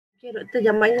Okay, Dr.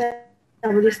 Jamaya,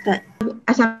 boleh start.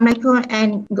 Assalamualaikum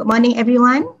and good morning,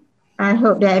 everyone. I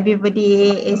hope that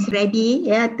everybody is ready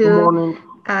to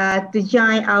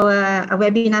join our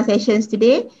webinar sessions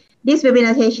today. This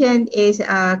webinar session is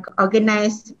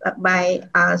organized by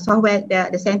the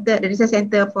Research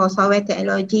Center for Software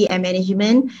Technology and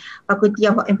Management, Faculty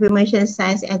of Information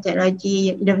Science and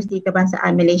Technology, Universiti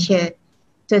Kebangsaan Malaysia.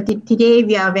 So today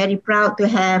we are very proud to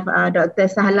have Dr.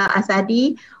 Shahla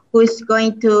Asadi, who is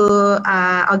going to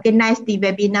organize the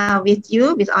webinar with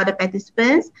you, with all the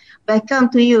participants.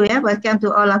 Welcome to you, welcome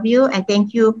to all of you, and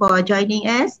thank you for joining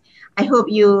us. I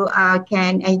hope you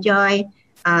can enjoy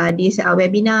this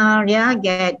webinar,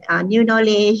 get new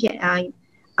knowledge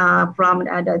from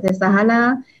Dr.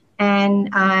 Shahla, and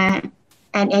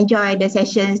enjoy the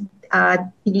sessions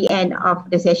to the end of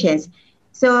the sessions.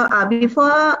 So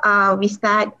before we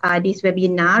start this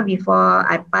webinar, before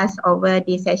I pass over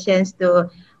the sessions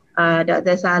to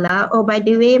Dr. Shahla. Oh, by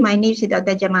the way, my name is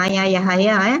Dr. Jamaya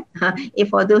Yahaya. If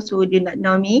for those who do not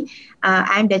know me,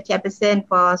 I'm the chairperson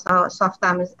for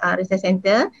SOFTAM Research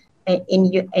Center in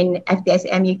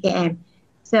FTSM UKM.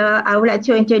 So I would like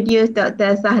to introduce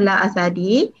Dr. Shahla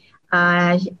Asadi.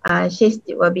 She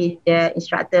will be the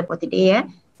instructor for today.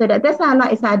 So Dr. Shahla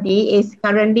Asadi is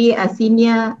currently a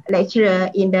senior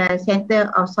lecturer in the Center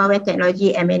of Software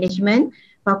Technology and Management,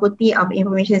 Faculty of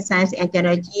Information Science and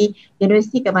Technology,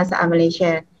 Universiti Kebangsaan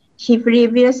Malaysia. She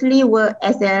previously worked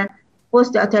as a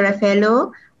postdoctoral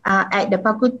fellow at the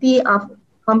Faculty of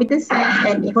Computer Science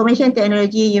and Information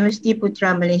Technology, Universiti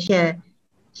Putra Malaysia.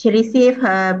 She received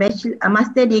her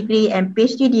master degree and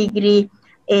PhD degree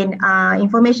in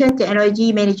Information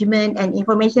Technology Management and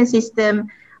Information System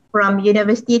from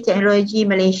University Technology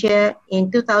Malaysia in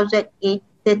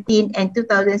 2013 and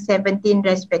 2017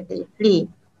 respectively.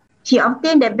 She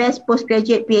obtained the Best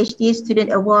Postgraduate PhD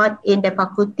Student Award in the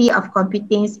Faculty of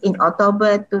Computing in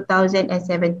October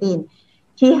 2017.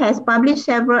 She has published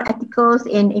several articles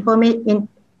in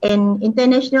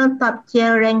international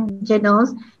top-tier ranked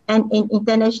journals and in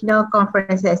international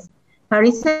conferences. Her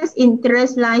research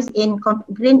interest lies in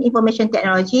green information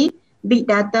technology, big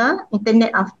data,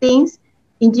 Internet of Things,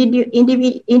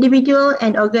 individual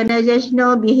and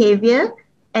organizational behavior,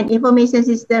 and information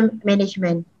system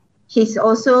management. She's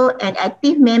also an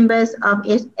active member of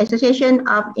Association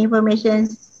of Information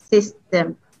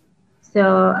System.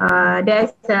 So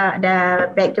that's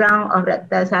the background of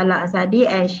Dr. Shahla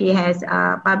Asadi, and she has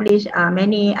published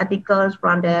many articles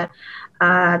from the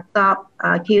top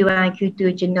Q1 and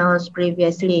Q2 journals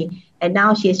previously. And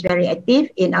now she is very active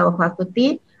in our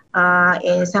faculty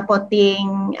in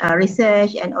supporting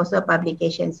research and also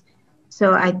publications.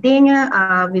 So I think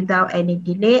without any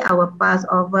delay, I will pass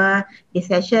over the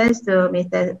sessions to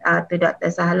Dr.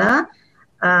 Shahla,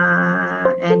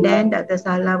 and then Dr.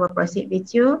 Shahla will proceed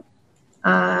with you.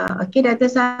 Okay, Dr.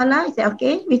 Shahla, is that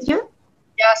okay with you?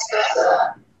 Yes.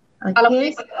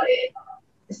 Okay.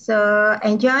 So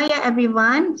enjoy,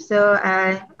 everyone. So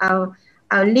I'll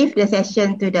leave the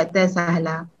session to Dr.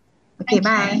 Shahla. Okay,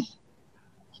 bye.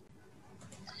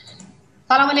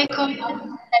 Assalamualaikum.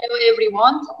 Hello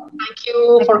everyone. Thank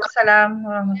you for coming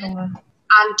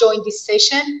and join this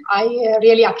session. I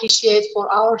really appreciate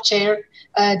for our chair,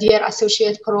 dear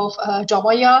Associate Prof.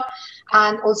 Jamaya,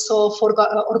 and also for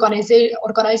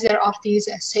organizer of this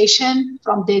session,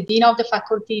 from the Dean of the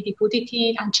Faculty, Deputy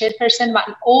Dean, and Chairperson,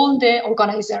 and all the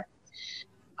organizer.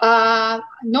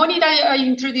 No need I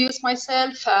introduce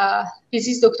myself. This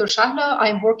is Dr. Shahla.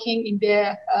 I'm working in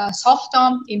the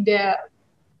SOFTAM in the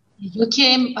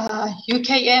UKM.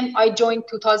 I joined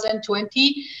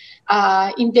 2020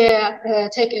 in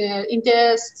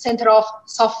the Center of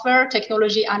Software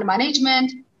Technology and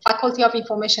Management, Faculty of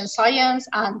Information Science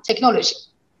and Technology.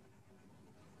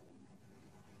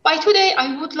 By today,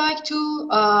 I would like to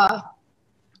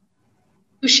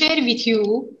share with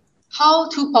you how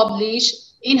to publish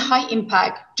in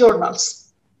high-impact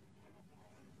journals.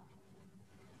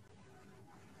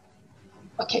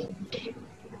 Okay.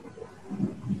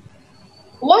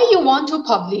 Why you want to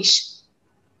publish?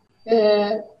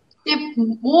 The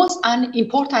most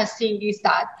important thing is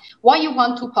that why you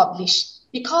want to publish?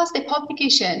 Because the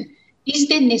publication is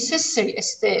the necessary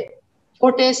step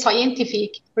for the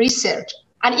scientific research.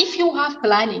 And if you have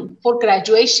planning for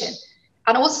graduation,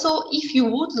 and also if you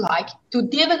would like to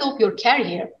develop your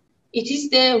career, it is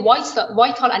the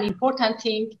vital and important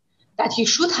thing that you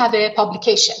should have a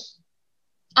publication.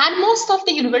 And most of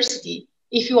the university,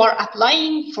 if you are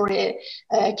applying for a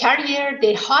career,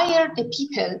 they hire the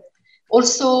people.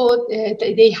 Also,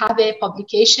 they have a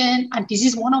publication, and this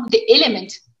is one of the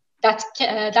elements that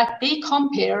they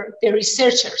compare the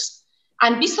researchers.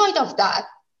 And beside of that,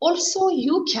 also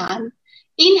you can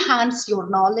enhance your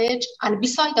knowledge, and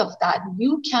beside of that,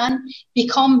 you can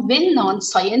become well-known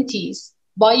scientist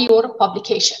by your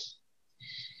publication.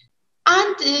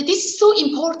 And this is so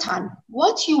important,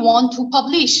 what you want to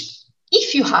publish.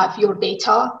 If you have your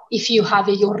data, if you have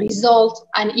your result,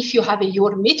 and if you have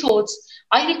your methods,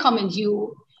 I recommend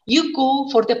you go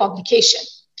for the publication.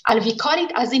 And we call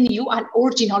it as a new and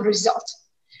original result.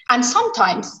 And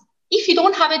sometimes, if you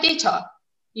don't have a data,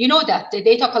 you know that the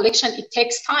data collection, it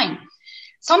takes time.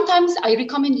 Sometimes I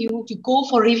recommend you to go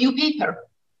for review paper.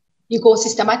 You go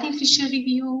systematic research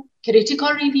review,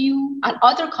 critical review, and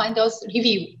other kinds of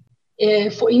review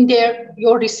for in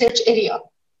your research area.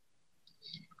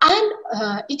 And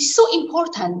it's so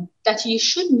important that you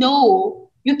should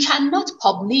know you cannot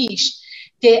publish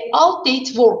the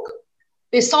outdated work.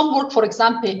 There's some work, for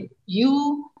example,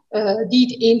 you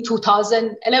did in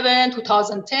 2011,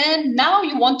 2010. Now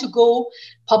you want to go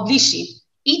publish it.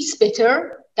 It's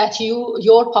better that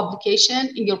your publication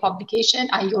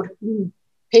and your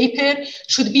paper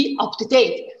should be up to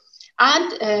date.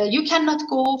 And you cannot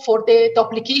go for the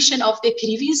duplication of the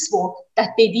previous work that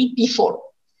they did before.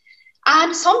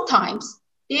 And sometimes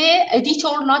the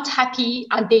editor not happy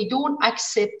and they don't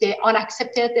accept the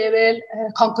unacceptable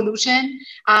conclusion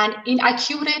and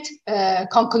inaccurate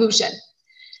conclusion.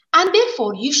 And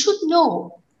therefore, you should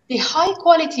know the high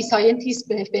quality scientist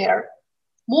paper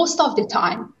most of the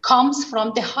time comes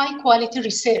from the high quality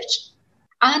research.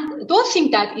 And don't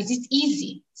think that it is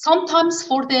easy. Sometimes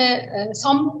for the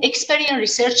some experienced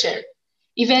researcher,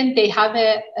 even they have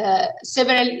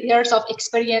several years of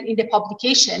experience in the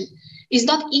publication, is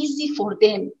not easy for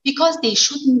them because they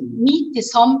should meet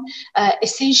some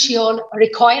essential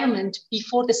requirement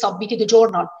before they submit the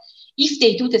journal. If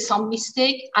they do some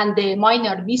mistake and the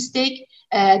minor mistake,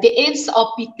 they ends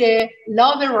up with the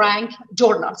lower rank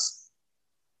journals.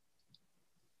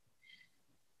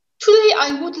 Today,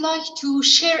 I would like to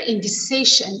share in this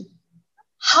session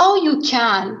how you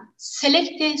can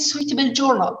select a suitable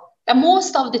journal. And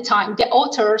most of the time, the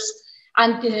authors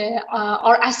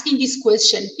are asking this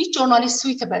question, which journal is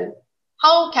suitable?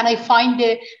 How can I find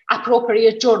the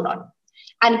appropriate journal?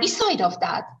 And beside of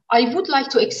that, I would like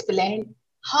to explain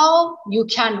how you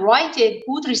can write a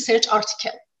good research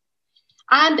article.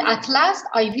 And at last,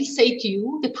 I will say to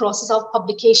you the process of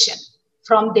publication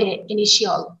from the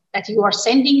initial that you are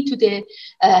sending to the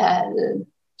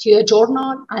to your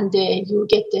journal, and you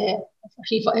get the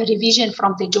revision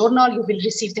from the journal. You will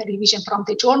receive the revision from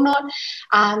the journal,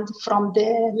 and from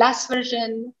the last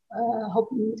version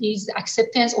is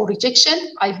acceptance or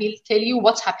rejection. I will tell you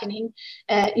what's happening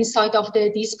inside of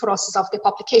this process of the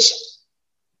publication.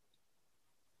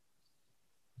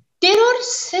 There are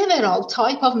several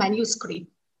types of manuscript.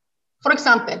 For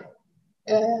example,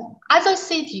 as I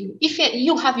said to you, if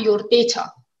you have your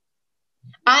data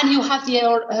and you have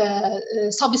your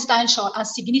substantial and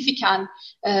significant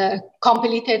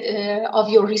completed of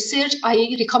your research,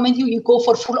 I recommend you go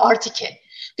for full article.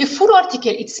 The full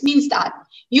article, it means that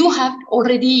you have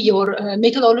already your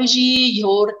methodology,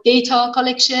 your data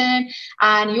collection,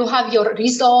 and you have your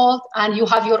result, and you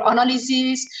have your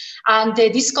analysis, and the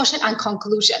discussion and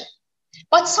conclusion.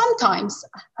 But sometimes,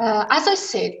 as I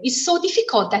said, it's so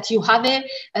difficult that you have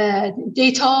a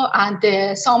data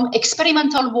and some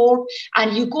experimental work,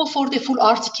 and you go for the full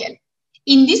article.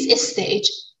 In this stage,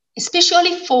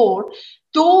 especially for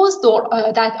those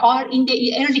that are in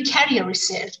the early career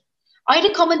research, I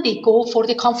recommend they go for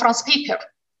the conference paper,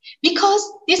 because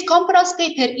this conference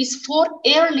paper is for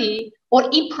early or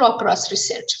in progress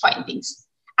research findings,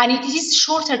 and it is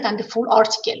shorter than the full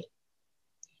article.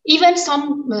 Even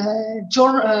some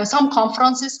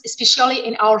conferences, especially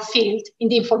in our field, in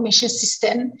the information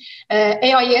system,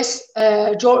 AIS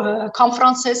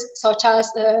conferences such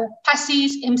as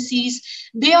PASIS, MCs,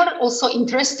 they are also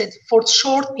interested for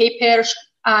short papers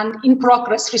and in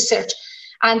progress research.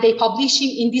 And they publish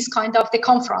in this kind of the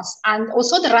conference. And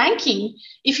also the ranking,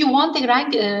 if you want the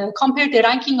rank, compare the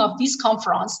ranking of this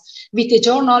conference with the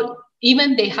journal,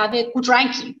 even they have a good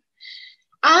ranking.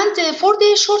 And for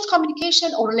the short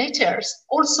communication or letters,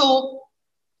 also,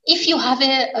 if you have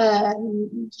a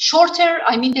shorter,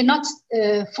 I mean, they're not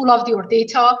full of your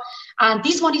data, and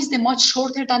this one is the much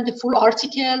shorter than the full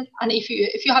article. And if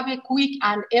you have a quick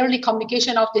and early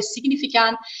communication of the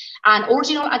significant and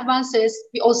original advances,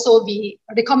 we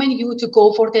recommend you to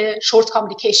go for the short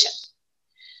communication.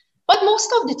 But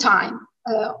most of the time,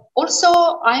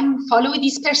 also, I'm following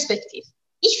this perspective.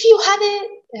 If you have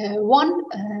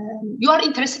you are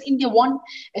interested in the one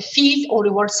field or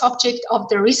one subject of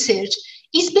the research,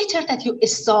 it's better that you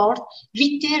start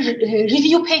with the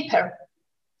review paper,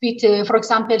 with, for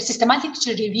example, systematic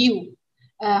review,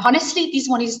 honestly, this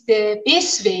one is the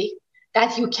best way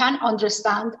that you can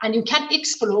understand and you can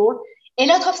explore a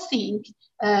lot of things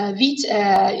with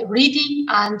reading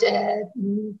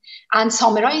and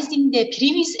summarizing the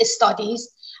previous studies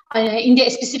in the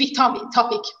specific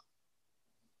topic.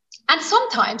 And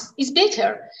sometimes it's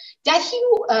better that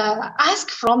you ask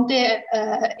from the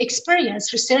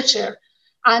experienced researcher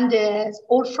and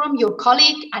or from your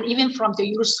colleague and even from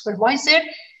your supervisor,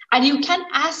 and you can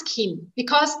ask him,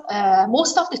 because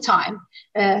most of the time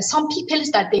some people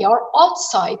that they are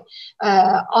outside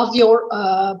of your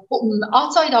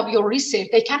research,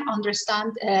 they can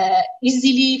understand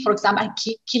easily, for example, and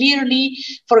clearly,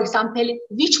 for example,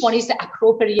 which one is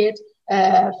appropriate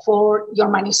for your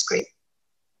manuscript.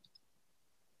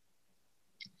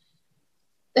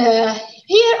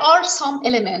 Here are some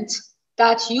elements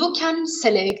that you can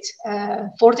select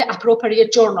for the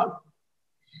appropriate journal.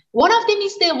 One of them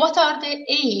is what are the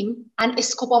aim and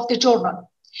scope of the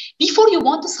journal. Before you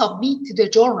want to submit to the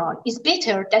journal, it's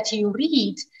better that you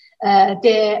read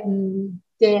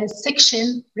the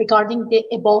section regarding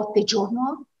about the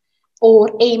journal or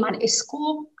aim and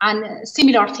scope and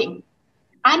similar thing.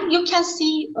 And you can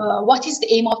see what is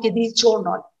the aim of this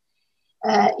journal.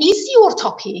 Is your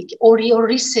topic or your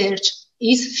research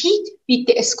is fit with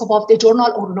the scope of the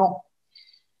journal or no?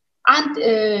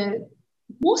 And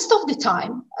most of the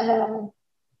time,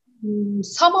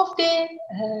 some of the,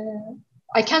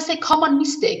 I can say, common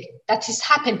mistake that is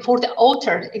happened for the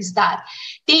author is that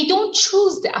they don't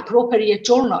choose the appropriate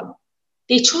journal.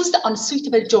 They choose the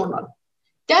unsuitable journal.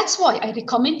 That's why I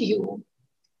recommend you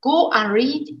go and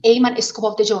read aim and scope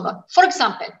of the journal. For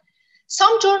example,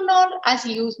 some journal, as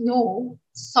you know,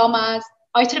 some as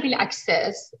IEEE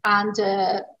Access and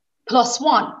PLOS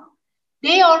ONE,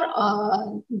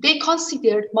 they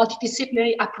considered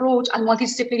multidisciplinary approach and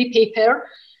multidisciplinary paper.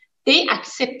 They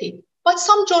accept it. But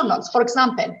some journals, for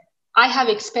example, I have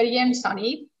experience on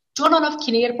it, Journal of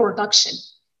Kinnear Production.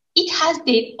 It has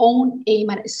their own aim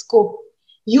and scope.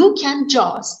 You can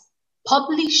just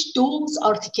publish those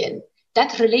articles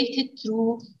that related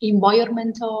to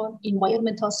environmental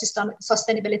system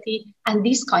sustainability and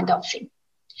this kind of thing.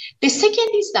 The second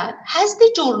is that has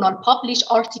the journal published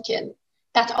articles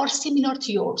that are similar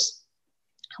to yours?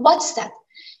 What's that?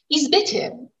 It's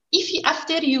better if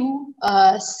after you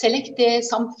select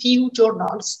some few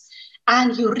journals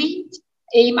and you read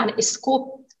aim and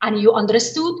scope and you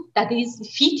understood that is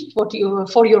fit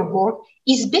for your work,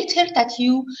 it's better that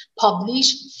you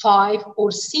publish 5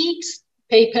 or 6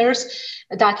 papers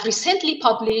that recently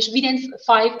published within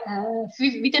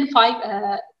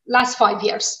last 5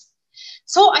 years.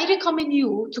 So I recommend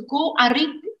you to go and read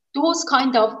those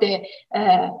kind of the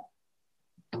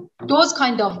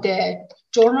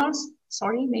journals.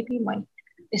 Sorry, maybe my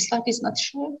slide is not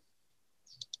sure.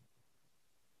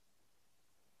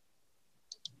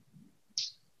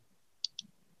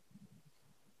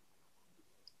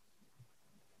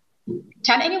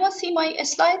 Can anyone see my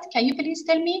slide? Can you please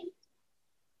tell me?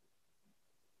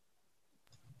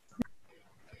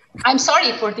 I'm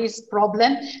sorry for this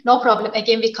problem. No problem.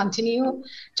 Again, we continue.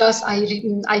 Just I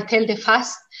tell the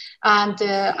fast. And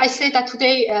I say that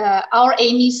today our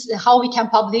aim is how we can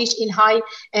publish in high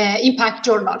impact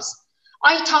journals.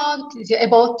 I talked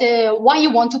about why you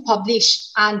want to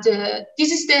publish. And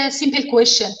this is the simple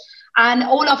question. And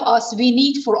all of us, we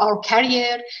need for our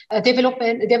career, develop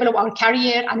our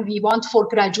career, and we want for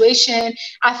graduation,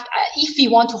 if we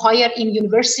want to hire in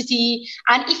university,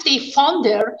 and if the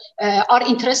founder are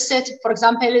interested, for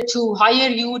example, to hire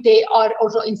you, they are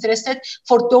also interested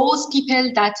for those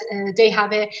people that they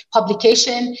have a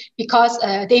publication, because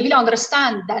they will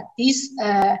understand that this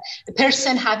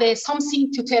person have something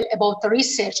to tell about the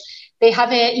research. They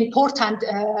have an important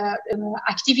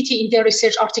activity in their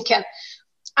research article.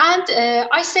 And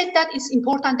I said that it's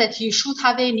important that you should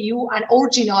have a new and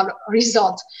original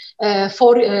result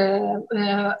for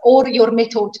or your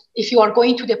method. If you are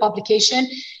going to the publication,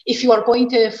 if you are going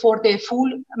for the full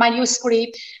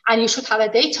manuscript, and you should have a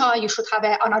data, you should have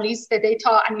analyze the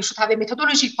data, and you should have a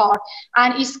methodology part,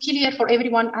 and it's clear for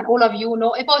everyone, and all of you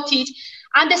know about it.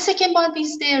 And the second one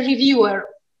is the reviewer.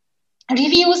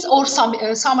 Reviews or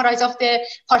summarize of the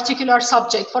particular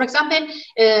subject. For example,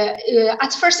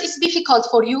 at first it's difficult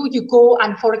for you. You go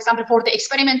and, for example, for the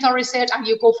experimental research, and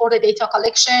you go for the data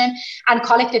collection and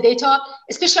collect the data,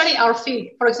 especially our field.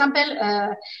 For example,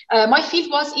 my field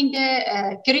was in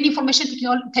the green information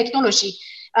technology.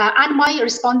 And my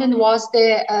respondent was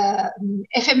the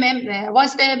FMM,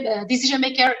 was the decision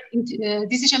makers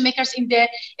in the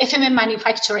FMM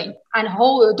manufacturing, and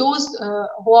how those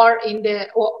who are in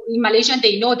Malaysia,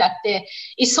 they know that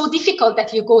it's so difficult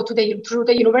that you go through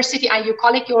the university and you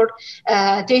collect your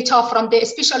data from the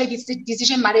especially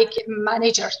decision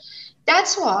managers.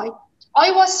 That's why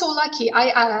I was so lucky.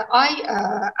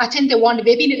 I attended one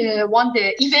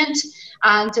event,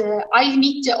 and I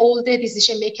meet all the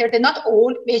decision makers. Not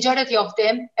all, majority of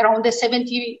them, around the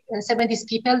 70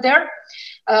 people there.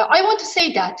 I want to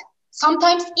say that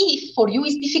sometimes if for you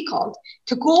it's difficult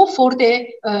to go for the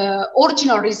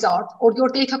original result or your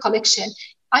data collection,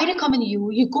 I recommend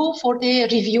you go for the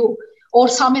review or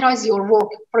summarize your work.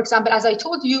 For example, as I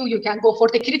told you, you can go for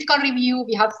the critical review.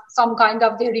 We have some kind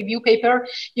of the review paper.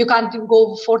 You can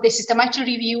go for the systematic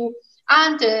review.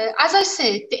 And as I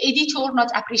said, the editor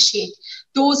not appreciate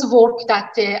those work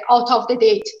that out of the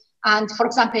date. And for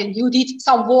example, you did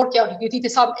some work, or you did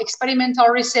some experimental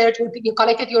research, you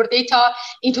collected your data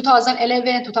in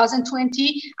 2011,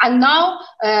 2020, and now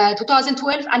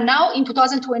 2012, and now in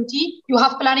 2020, you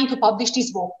have planning to publish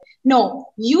this book.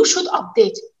 No, you should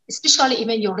update, especially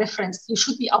even your reference. You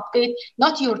should be update,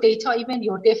 not your data, even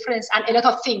your reference, and a lot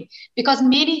of things, because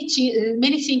many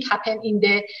things happen in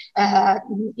the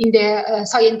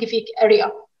scientific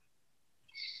area.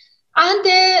 And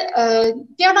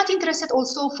they are not interested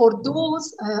also for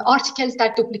those articles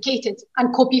that duplicated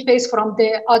and copy paste from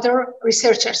the other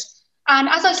researchers. And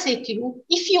as I said to you,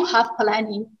 if you have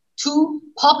planning to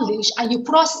publish and you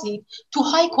proceed to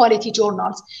high quality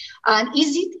journals, and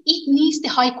it needs the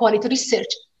high quality research.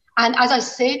 And as I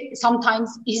said,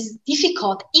 sometimes it's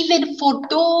difficult, even for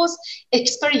those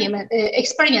experiment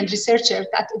researchers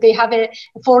that they have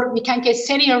we can get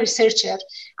senior researcher,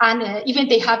 and even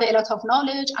they have a lot of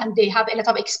knowledge and they have a lot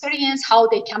of experience how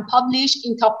they can publish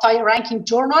in top tier ranking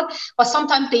journal, but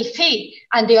sometimes they fail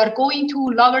and they are going to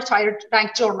lower tier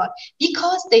ranked journal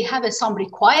because they have some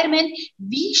requirement.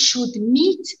 We should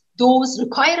meet those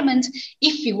requirements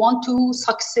if we want to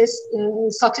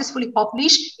successfully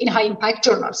publish in high impact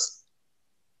journals.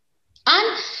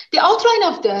 And the outline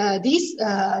of this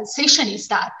session is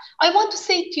that I want to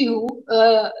say to you,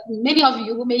 many of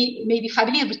you may be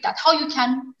familiar with that, how you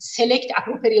can select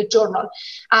appropriate journal.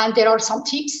 And there are some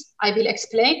tips I will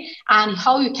explain, and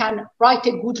how you can write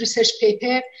a good research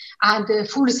paper. And the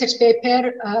full research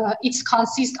paper, it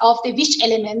consists of which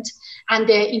element, and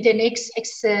in the next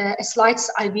slides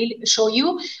I will show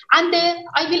you. And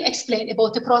I will explain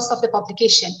about the process of the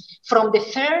publication, from the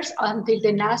first until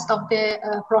the last of the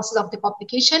process of the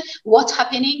publication, what's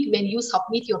happening when you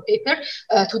submit your paper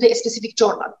to the specific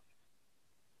journal.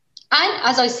 And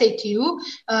as I said to you,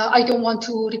 I don't want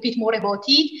to repeat more about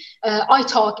it. I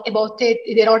talk about it.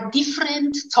 There are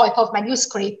different type of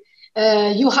manuscript.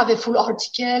 You have a full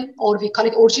article, or we call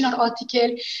it original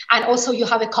article, and also you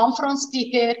have a conference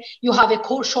paper, you have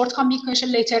a short communication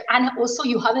letter, and also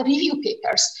you have a review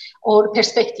papers or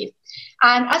perspective.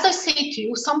 And as I say to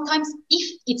you, sometimes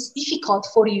if it's difficult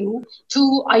for you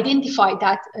to identify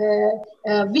that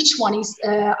which one is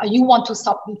you want to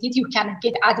submit it, you can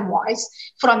get advice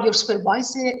from your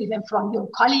supervisor, even from your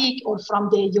colleague, or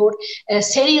from your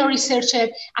senior researcher,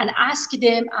 and ask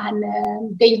them, and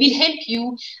they will help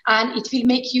you, and it will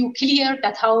make you clear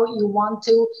that how you want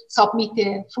to submit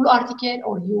the full article,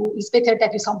 or it's better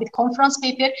that you submit conference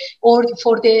paper or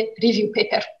for the review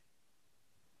paper.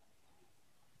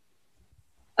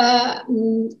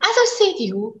 As I said to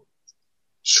you,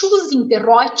 choosing the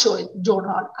right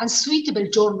journal and suitable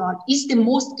journal is the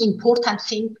most important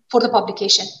thing for the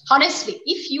publication. Honestly,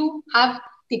 if you have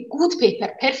the good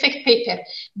paper, perfect paper,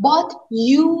 but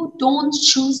you don't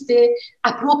choose the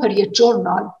appropriate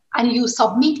journal and you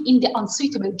submit in the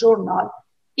unsuitable journal,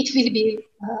 it will be,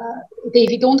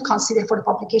 they don't consider for the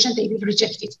publication, they will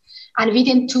reject it. And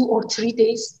within 2 or 3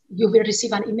 days, you will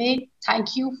receive an email,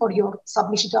 thank you for your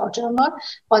submission to our journal.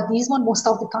 But this one, most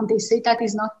of the time, they say that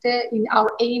is not in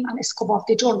our aim and scope of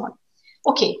the journal.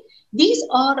 Okay, these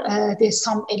are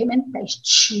some elements that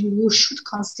you should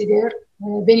consider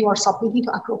when you are submitting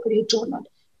to appropriate journal.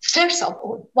 First of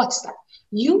all, what's that?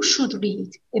 You should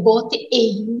read about the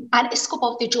aim and scope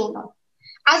of the journal.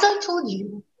 As I told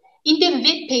you, in the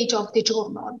web page of the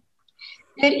journal,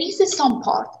 there is some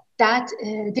part that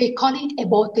they call it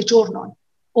about the journal,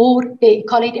 or they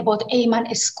call it about aim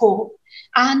and scope,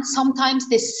 and sometimes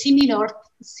the similar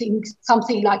things,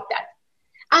 something like that.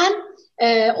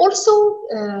 And also,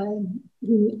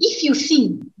 if you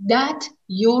think that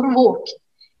your work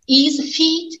is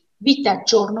fit with that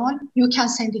journal, you can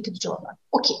send it to the journal.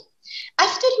 Okay.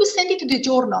 After you send it to the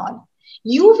journal,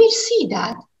 you will see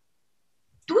that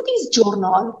do this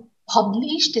journal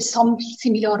publish some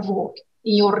similar work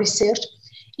in your research?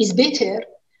 Is better.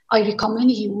 I recommend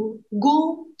you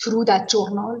go through that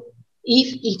journal if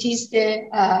it is the,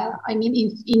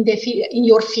 in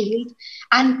your field,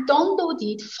 and download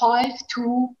it 5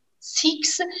 to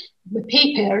 6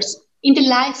 papers in the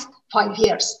last 5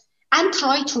 years and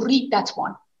try to read that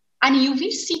one. And you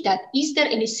will see that is there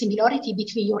any similarity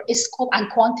between your scope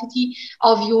and quantity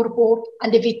of your work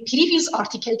and the previous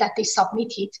article that they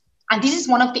submitted. And this is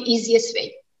one of the easiest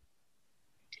way.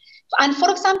 And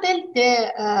for example,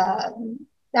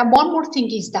 one more thing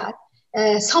is that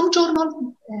some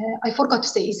journal, I forgot to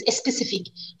say, is specific.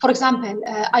 For example,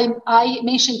 I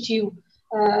mentioned to you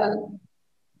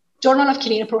Journal of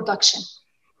Clean Production.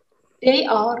 They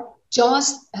are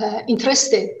just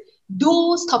interested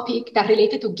those topics that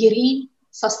related to green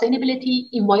sustainability,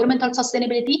 environmental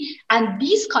sustainability, and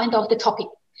these kind of the topic.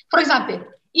 For example,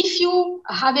 if you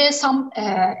have some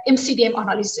MCDM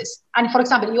analysis, and for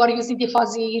example, you are using the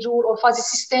fuzzy rule or fuzzy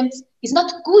systems, it's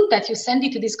not good that you send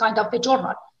it to this kind of the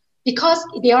journal because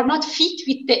they are not fit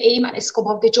with the aim and scope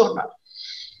of the journal.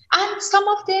 And some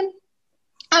of them,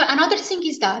 another thing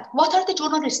is that, what are the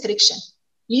journal restrictions?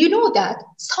 You know that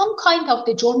some kind of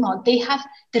the journal, they have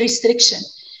the restriction.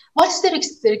 What's the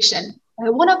restriction?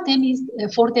 One of them is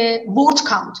for the word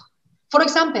count. For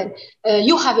example,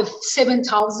 you have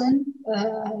 7,000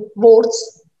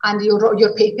 words and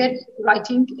your paper,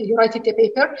 you write the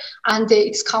paper, and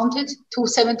it's counted to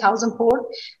 7,000 words.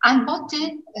 And what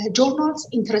the journals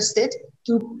interested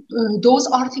to those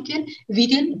articles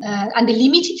within, and they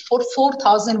limited for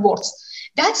 4,000 words.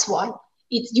 That's why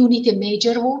you need a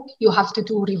major work. You have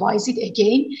to revise it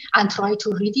again and try to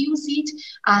reduce it.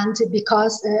 And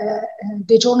because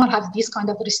the journal have this kind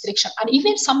of restriction, and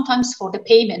even sometimes for the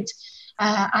payment,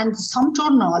 and some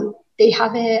journal, they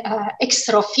have a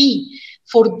extra fee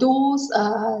for those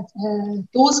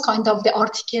kind of the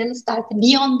articles that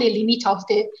beyond the limit of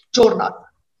the journal.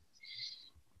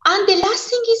 And the last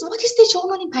thing is, what is the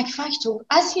journal impact factor?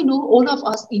 As you know, all of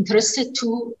us interested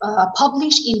to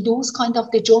publish in those kind of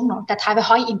the journal that have a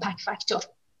high impact factor.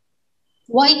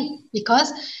 Why?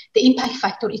 Because the impact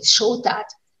factor, it showed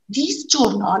that this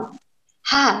journal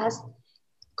has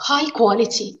high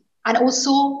quality and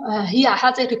also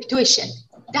has a reputation.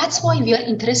 That's why we are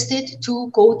interested to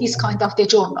go this kind of the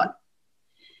journal.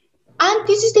 And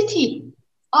this is the tip.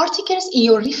 Articles in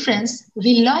your reference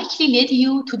will likely lead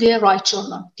you to the right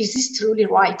journal. This is truly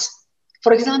right.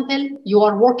 For example, you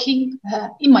are working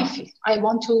in my field. I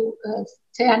want to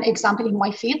say an example in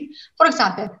my field. For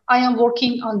example, I am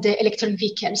working on the electric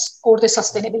vehicles or the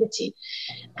sustainability.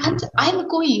 And I'm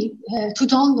going to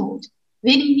download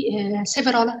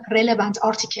several relevant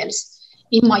articles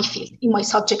in my field, in my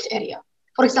subject area.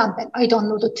 For example, I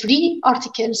downloaded 3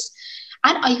 articles,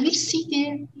 and I will see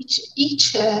there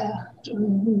each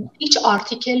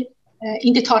article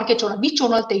in the target journal, which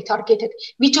journal they targeted,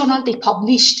 which journal they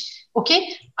published.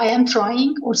 Okay, I am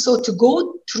trying also to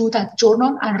go through that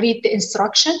journal and read the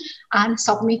instruction and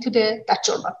submit to that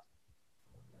journal.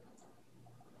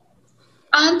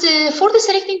 And for the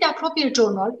selecting the appropriate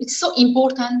journal, it's so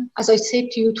important, as I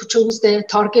said to you, to choose the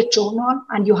target journal,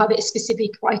 and you have a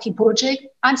specific writing project.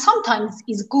 And sometimes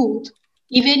it's good,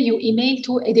 even you email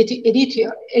to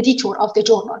editor of the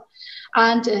journal,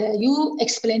 and you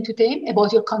explain to them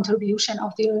about your contribution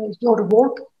of your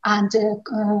work, and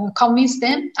convince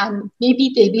them, and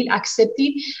maybe they will accept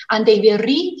it, and they will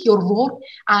read your work,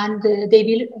 and they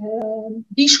will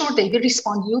be sure they will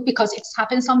respond to you, because it's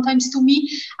happened sometimes to me.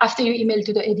 After you email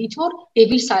to the editor, they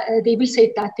will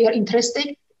say that they are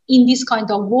interested in this kind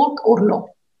of work or not.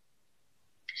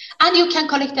 And you can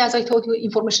collect, as I told you,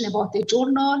 information about the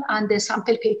journal and the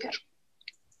sample paper.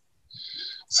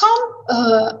 Some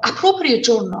appropriate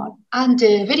journal and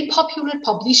a very popular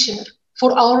publisher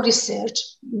for our research,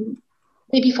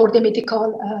 maybe for the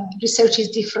medical research is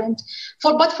different,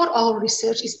 but for our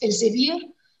research is Elsevier,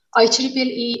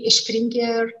 IEEE,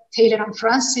 Springer, Taylor and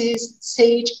Francis,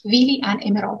 Sage, Wiley, and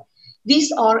Emerald.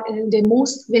 These are the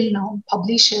most well-known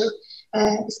publisher,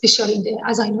 especially in the,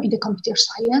 as I know, in the computer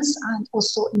science and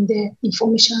also in the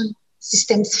information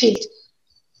systems field.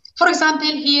 For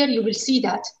example, here you will see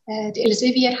that the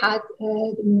Elsevier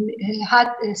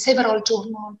had several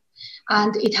journals,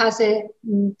 and it has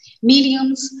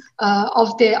millions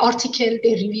of the article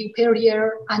they review per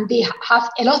year, and they have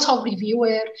a lot of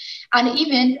reviewers, and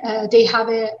even they have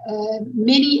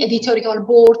many editorial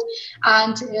board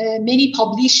and many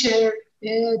publishers.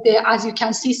 As you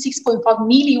can see, 6.5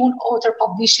 million author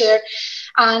publisher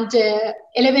and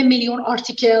 11 million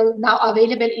article now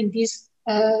available in this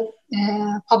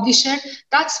publisher.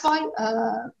 That's why,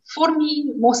 for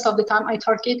me, most of the time I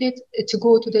targeted to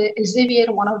go to the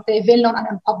Elsevier, one of the well-known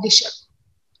and publisher.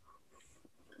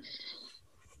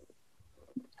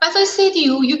 As I said,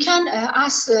 you can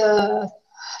ask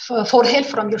for help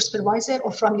from your supervisor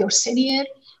or from your senior,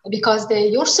 because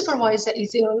your supervisor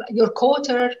is your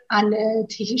co-author, and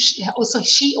also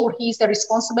she or he is the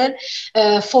responsible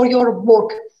for your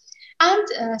work.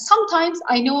 And sometimes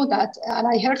I know that, and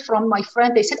I heard from my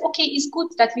friend, they said, okay, it's good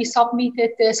that we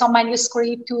submitted some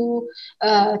manuscript to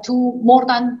more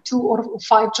than 2 or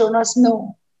 5 journals.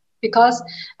 No, because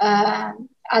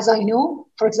as I know,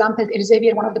 for example,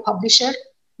 Elsevier, one of the publishers,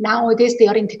 nowadays they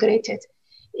are integrated.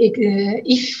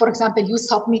 If, for example, you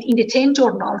submit in the 10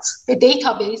 journals, the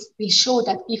database will show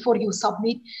that before you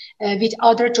submit with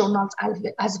other journals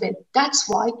as well. That's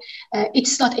why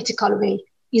it's not ethical way.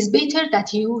 It's better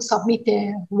that you submit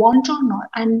the one journal,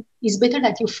 and it's better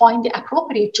that you find the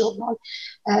appropriate journal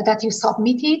that you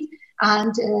submitted,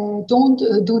 and don't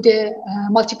do the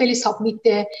multiply submit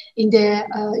in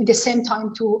the same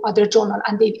time to other journal,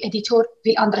 and the editor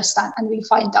will understand and will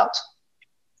find out.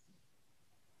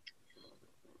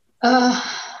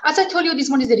 As I told you, this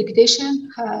one is the reputation.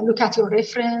 Look at your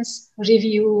reference,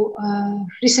 review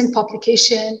recent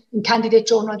publication in candidate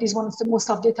journal. This one, most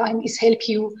of the time, is help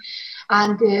you,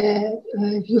 and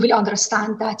you will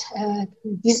understand that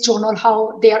this journal,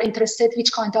 how they are interested,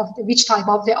 which type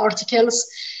of the articles.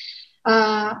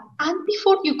 And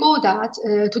before you go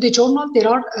to the journal, there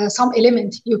are some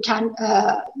elements you can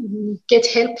get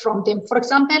help from them. For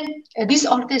example, these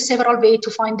are the several ways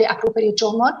to find the appropriate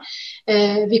journal.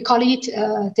 We call it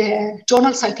the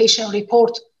journal citation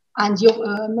report, and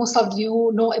most of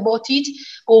you know about it,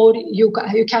 or you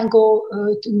can go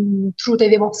through the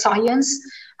Web of Science,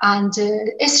 and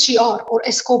SGR or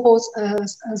Escopo's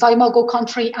Zymago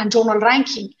country and journal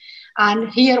ranking.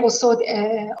 And here also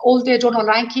all the journal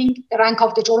ranking, the rank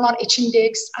of the journal,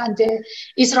 H-index, and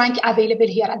is rank available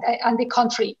here, and the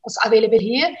country was available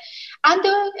here. And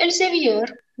Elsevier,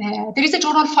 there is a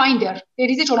journal finder. There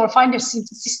is a journal finder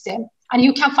system, and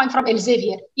you can find from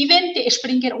Elsevier. Even the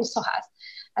Springer also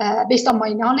has. Based on my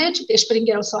knowledge, the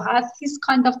Springer also has this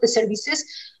kind of the services.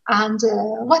 And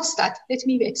what's that? Let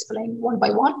me explain one by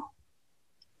one.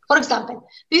 For example,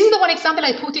 this is the one example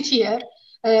I put it here.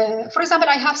 For example,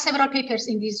 I have several papers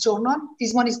in this journal.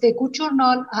 This one is the good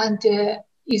journal, and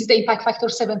is the impact factor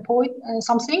 7 point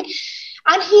something.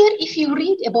 And here, if you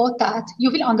read about that,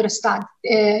 you will understand.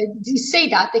 They say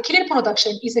that the clean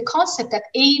production is a concept that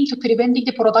aims to preventing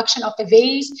the production of the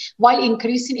waste while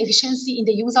increasing efficiency in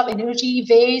the use of energy,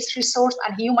 waste, resource,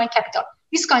 and human capital.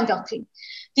 This kind of thing.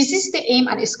 This is the aim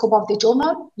and scope of the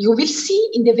journal. You will see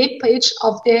in the web page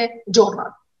of the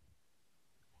journal.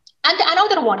 And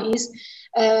another one is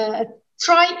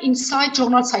try inside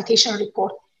journal citation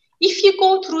report. If you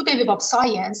go through the Web of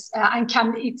Science and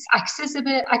it's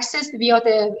accessed via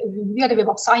the Web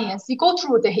of Science, you go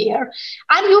through here,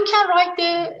 and you can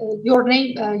write your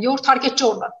name, your target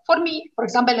journal. For me, for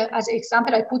example, as an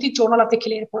example, I put the Journal of the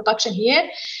Clean Production here,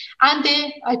 and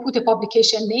I put a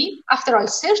publication name. After I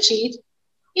search it,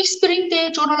 if bring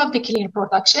the Journal of the Clean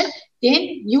Production,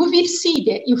 then you will see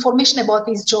the information about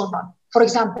this journal. For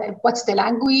example, what's the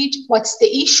language, what's the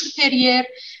issue per year,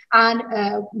 and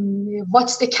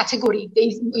what's the category,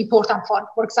 the important part.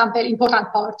 For example,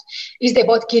 important part is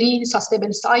about green,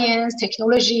 sustainable science,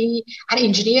 technology, and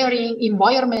engineering,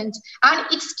 environment. And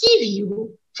it's give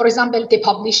you, for example, the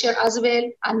publisher as well,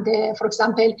 and for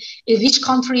example, in which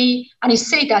country, and it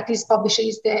say that this publisher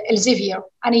is the Elsevier,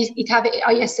 and it have an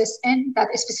ISSN that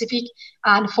is specific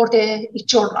and for each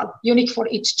journal, unique for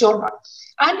each journal.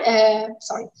 And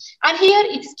and here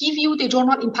it give you the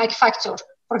journal impact factor.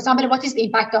 For example, what is the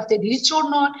impact of this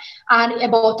journal, and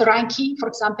about the ranking. For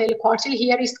example, quartile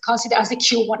here is considered as a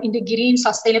Q1 in the green,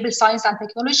 sustainable science and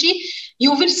technology.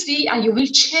 You will see and you will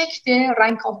check the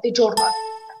rank of the journal.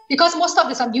 Because most of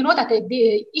the time, you know that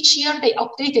each year they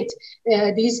updated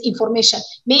this information.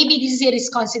 Maybe this year is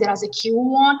considered as a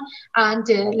Q1, and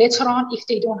later on, if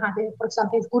they don't have, for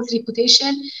example, good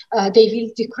reputation, they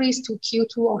will decrease to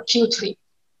Q2 or Q3.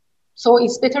 So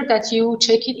it's better that you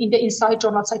check it in the inside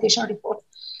journal citation report.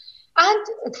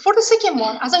 And for the second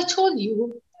one, as I told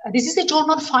you, this is a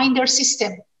journal finder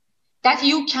system that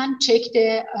you can check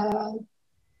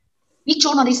which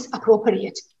journal is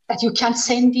appropriate, that you can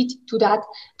send it to that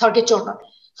target journal.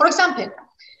 For example,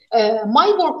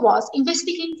 my work was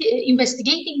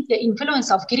investigating the influence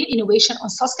of green innovation on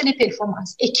sustainable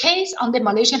performance, a case on the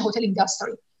Malaysian hotel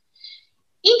industry.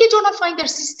 In the journal finder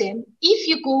system, if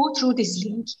you go through this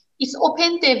link, it's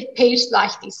open the page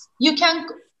like this. You can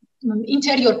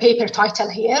enter your paper title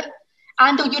here,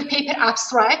 and your paper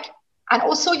abstract, and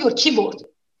also your keyword.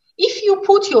 If you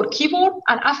put your keyword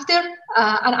and after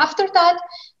that,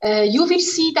 you will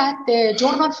see that the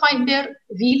journal finder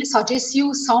will suggest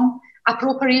you some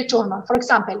appropriate journal. For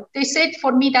example, they said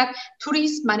for me that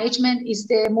tourism management is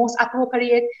the most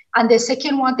appropriate, and the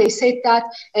second one they said that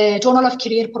journal of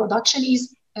career production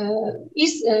is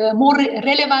more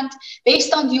relevant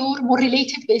based on your more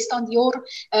related based on your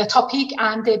topic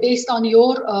and based on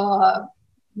your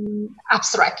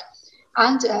abstract,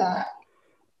 and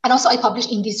also I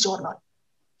published in this journal.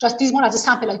 Just this one as a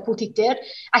sample, I put it there.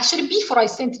 Actually, before I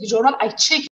sent the journal, I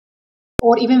checked,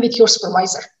 or even with your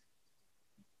supervisor.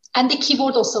 And the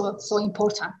keyword also so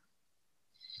important.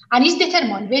 And it's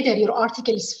determined whether your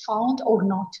article is found or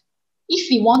not. If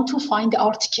we want to find the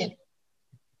article,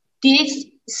 this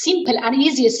simple and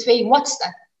easiest way, what's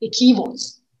that? The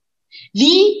keywords.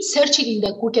 We search it in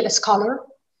the Google Scholar.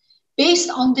 Based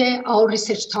on our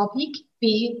research topic,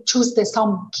 we choose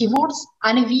some keywords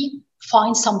and we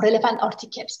find some relevant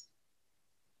articles.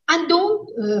 And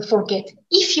don't forget,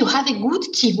 if you have a good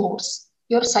keywords,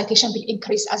 your citation will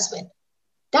increase as well.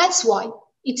 That's why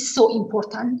it's so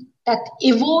important that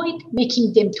avoid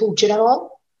making them too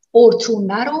general or too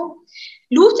narrow.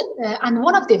 And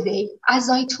one of the way, as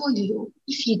I told you,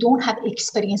 if you don't have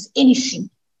experience anything,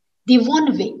 the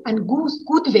one way and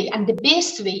good way and the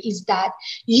best way is that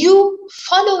you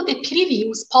follow the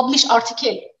previous published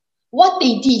article, what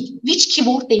they did, which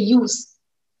keyword they use.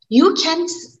 You can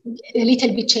a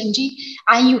little bit change it,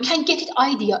 and you can get an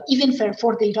idea even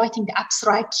for the writing the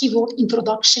abstract, keyword,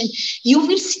 introduction. You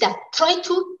will see that. Try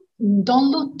to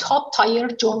download top tier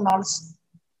journals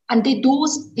and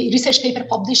those research paper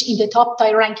published in the top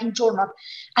tier ranking journal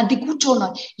and the good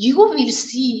journal. You will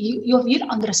see, you will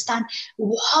understand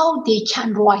how they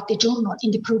can write the journal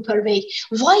in the proper way,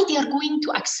 why they are going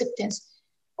to acceptance.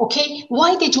 Okay,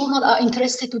 why the journal are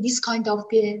interested to this kind of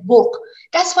work.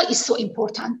 That's why it's so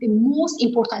important. The most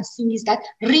important thing is that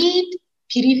read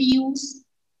previous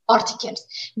articles,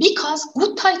 because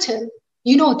good title,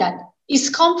 you know that, is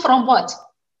come from what?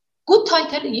 Good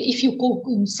title, if you go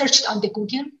search it on the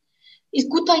Google,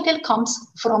 good title comes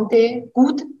from the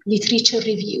good literature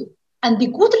review. And the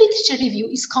good literature review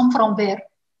is come from where?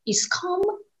 Is come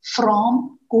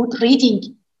from good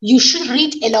reading. You should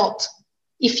read a lot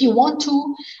if you want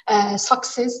to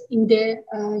success in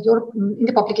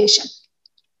the publication.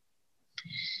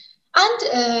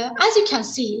 And as you can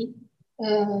see,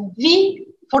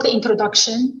 for the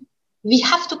introduction, we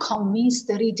have to convince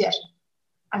the reader,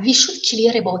 and we should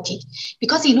clear about it,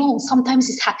 because sometimes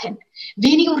it happens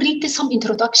when you read some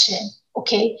introduction.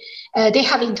 Okay, they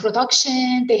have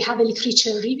introduction, they have a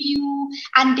literature review,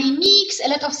 and they mix a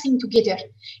lot of things together.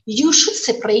 You should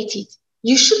separate it.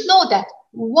 You should know that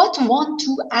what you want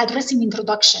to address in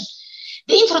introduction.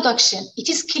 The introduction, it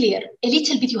is clear, a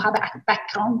little bit you have a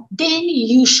background, then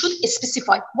you should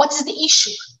specify what is the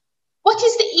issue. What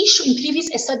is the issue in previous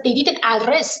study they didn't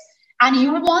address, and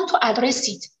you want to address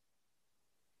it.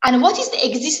 And what is the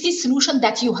existing solution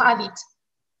that you have it?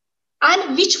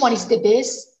 And which one is the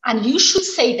best? And you should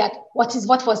say that what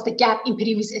was the gap in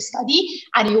previous study,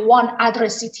 and you want to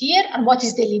address it here, and what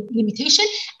is the limitation,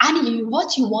 and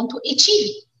what you want to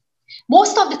achieve.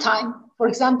 Most of the time, for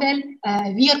example,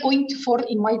 we are going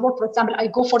in my work, for example, I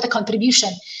go for the contribution.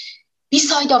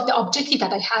 Beside of the objective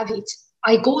that I have it,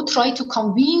 I go try to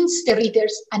convince the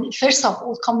readers, and first of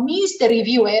all, convince the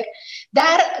reviewer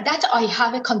that I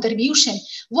have a contribution.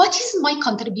 What is my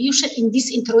contribution in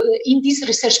this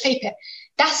research paper?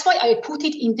 That's why I put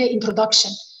it in the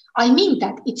introduction. I mean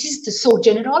that it is so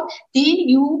general, then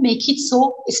you make it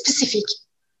so specific.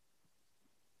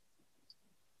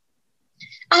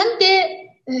 And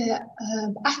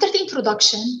after the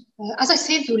introduction, as I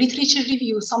said, your literature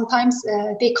review, sometimes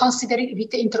they consider it with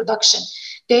the introduction.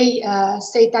 They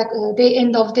say that the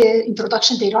end of the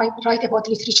introduction, they write about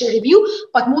literature review,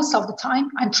 but most of the time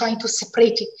I'm trying to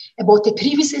separate it about the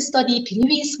previous study,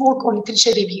 previous work, or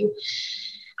literature review.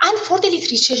 And for the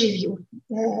literature review,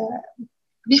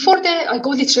 before I go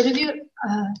literature review,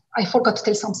 I forgot to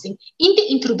tell something. In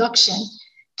the introduction,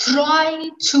 try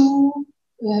to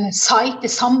cite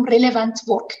some relevant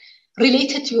work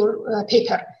related to your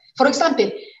paper. For example,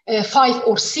 5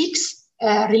 or 6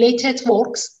 related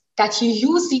works that you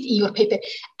use it in your paper.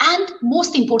 And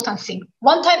most important thing,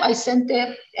 one time I sent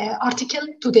the article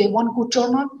to the one good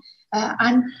journal,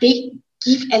 and they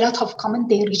give a lot of comment.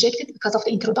 They rejected because of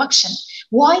the introduction.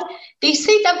 Why? They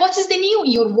say that what is the new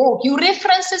in your work? Your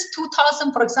references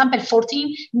 2000, for example,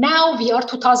 14. Now we are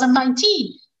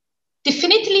 2019.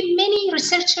 Definitely many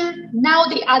researchers now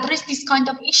they address this kind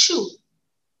of issue.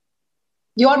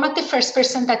 You are not the first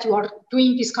person that you are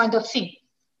doing this kind of thing.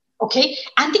 Okay,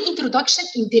 and the introduction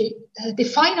in the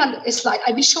final slide,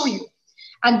 I will show you.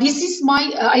 And this is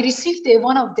my, I received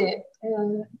one of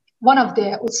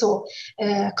the also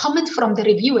comment from the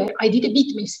reviewer. I did a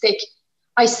big mistake.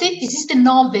 I said, this is the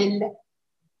novel.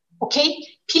 Okay,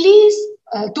 please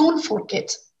don't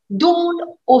forget,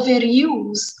 don't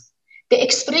overuse the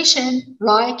expression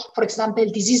like, for example,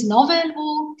 this is novel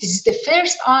book, this is the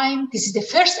first time, this is the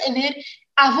first ever.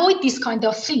 Avoid this kind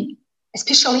of thing,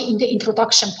 especially in the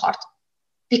introduction part,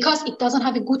 because it doesn't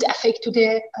have a good effect to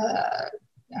the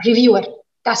reviewer.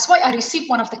 That's why I received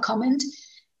one of the comments.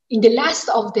 In the last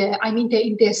of the,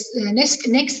 in this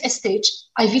next stage,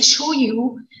 I will show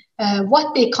you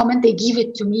what they comment, they give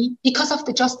it to me because of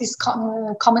just this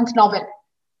comment novel.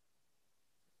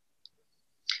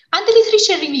 And the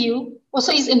literature review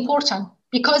also is important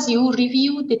because you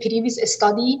review the previous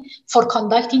study for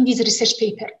conducting this research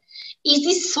paper. It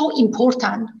is so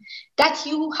important that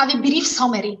you have a brief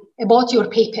summary about your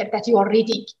paper that you are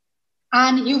reading.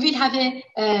 And you will have a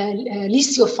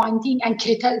list your finding and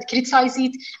criticize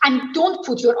it, and don't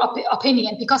put your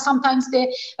opinion, because sometimes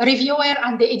the reviewer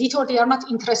and the editor, they are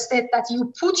not interested that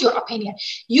you put your opinion.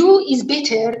 You is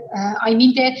better,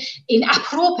 the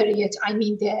inappropriate,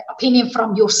 the opinion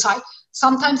from your side.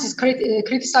 Sometimes it's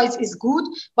criticize is good,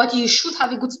 but you should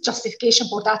have a good justification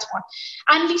for that one.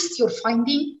 And list your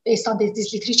finding based on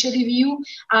this literature review,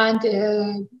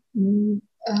 and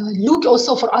look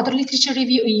also for other literature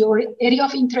review in your area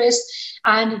of interest.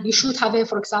 And you should have,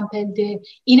 for example, the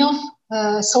enough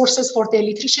sources for the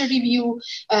literature review,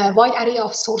 wide array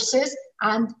of sources,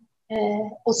 and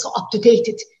also up to date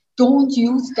it. Don't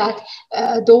use that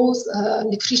those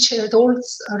literature,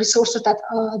 those resources that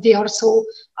they are so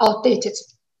outdated.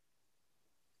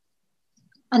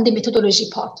 And the methodology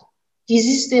part. This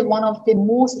is one of the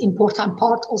most important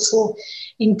part also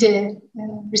in the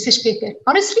research paper.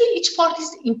 Honestly, each part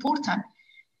is important.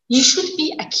 You should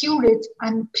be accurate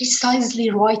and precisely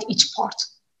write each part.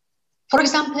 For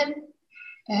example,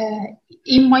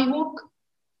 in my work,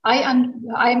 I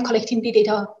am collecting the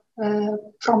data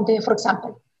from for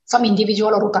example, some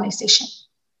individual or organization.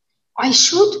 I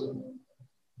should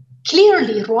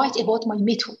clearly write about my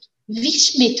method,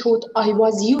 which method I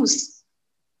was used.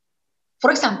 For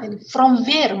example, from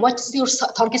where, what's your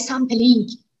target sampling?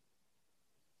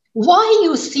 Why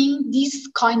you think this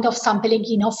kind of sampling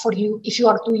enough for you if you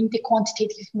are doing the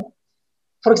quantitative mode?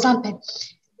 For example,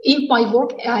 in my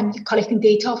work, I'm collecting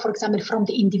data, for example, from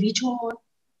the individual,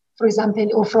 for example,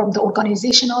 or from the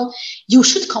organizational. You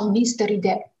should convince the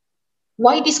reader.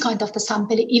 Why this kind of the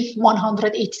sample if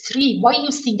 183? Why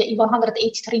you think that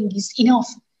 183 is enough?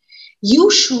 You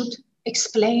should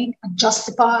explain and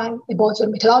justify about your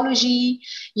methodology,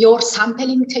 your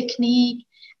sampling technique,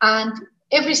 and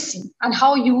everything, and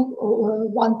how you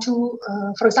want to,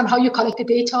 for example, how you collect the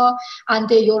data and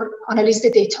your analyze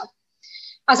the data.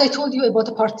 As I told you about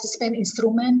the participant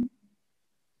instrument.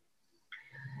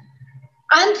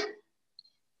 And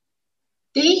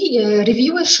the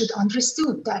reviewer should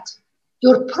understand that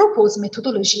your proposed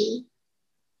methodology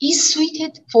is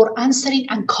suited for answering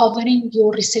and covering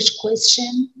your research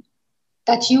question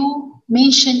that you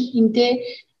mentioned in the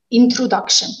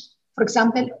introduction. For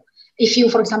example, if you,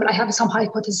 for example, I have some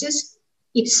hypothesis,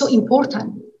 it's so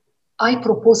important. I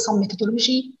propose some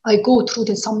methodology. I go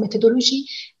through some methodology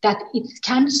that it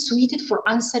can suited for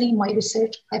answering my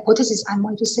research hypothesis and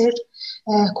my research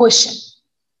question.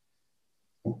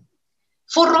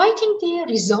 For writing the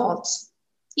results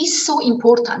is so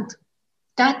important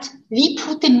that we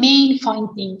put the main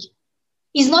finding.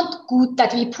 It's not good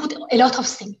that we put a lot of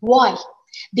things. Why?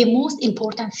 The most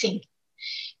important thing.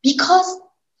 Because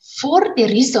for the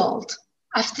result,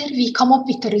 after we come up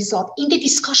with the result, in the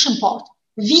discussion part,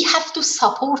 we have to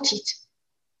support it,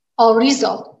 our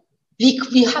result.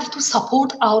 We have to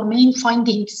support our main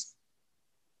findings.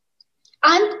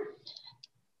 And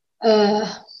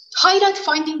highlight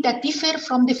findings that differ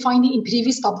from the finding in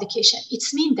previous publication. It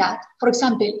means that, for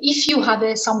example, if you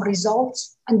have some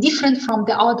results and different from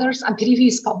the others and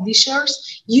previous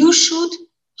publishers, you should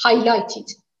highlight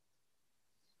it.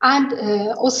 And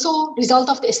also result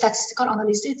of the statistical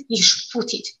analysis, you should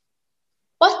put it.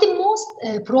 But the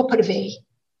most proper way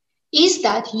is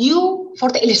that you,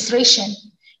 for the illustration,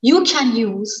 you can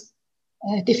use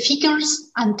the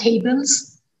figures and tables,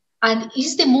 and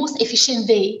is the most efficient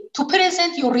way to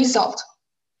present your result.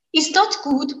 It's not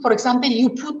good, for example,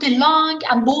 you put the long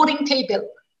and boring table,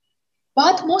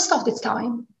 but most of the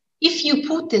time, if you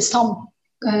put some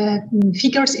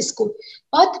figures, is good.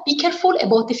 But be careful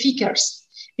about the figures,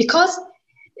 because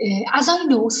as I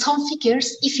know, some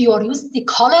figures, if you are using the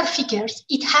color figures,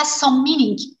 it has some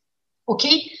meaning.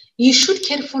 Okay, you should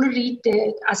carefully read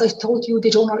the, as I told you, the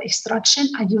journal extraction,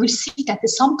 and you will see that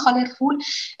some colorful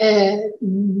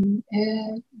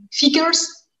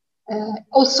figures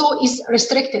also is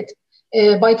restricted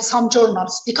by some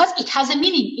journals because it has a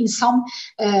meaning in some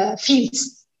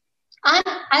fields. And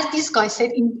as this guy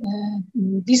said,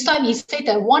 this time he said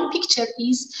that one picture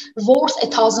is worth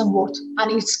 1,000 words,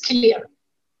 and it's clear.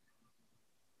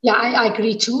 Yeah, I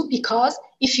agree too, because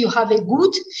if you have a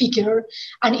good figure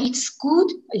and it's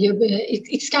good,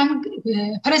 it can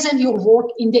present your work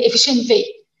in the efficient way.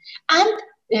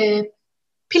 And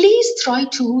please try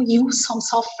to use some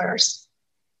softwares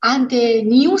and the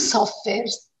new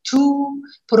softwares to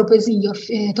preparing your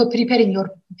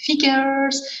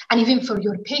figures, and even for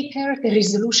your paper, the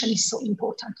resolution is so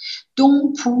important.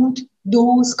 Don't put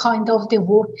those kind of the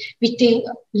work with the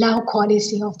low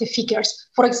quality of the figures.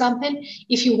 For example,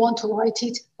 if you want to write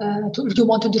it, you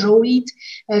want to draw it,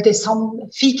 there's some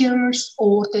figures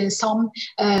or there's some,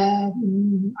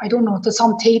 I don't know, there's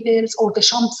some tables or the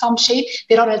some shape.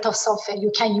 There are a lot of software.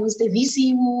 You can use the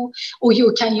VZU or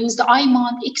you can use the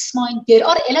iMind, Xmind. There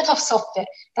are a lot of software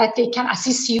that they can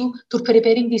assist you to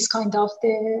preparing this kind of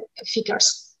the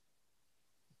figures.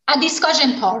 And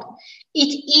discussion part,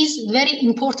 it is very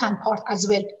important part as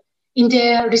well in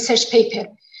the research paper.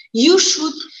 You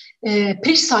should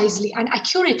precisely and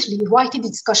accurately write the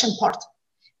discussion part,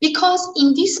 because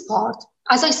in this part,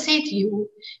 as I said to you,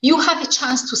 you have a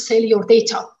chance to sell your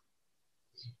data.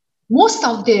 Most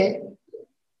of the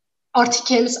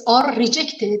articles are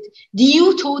rejected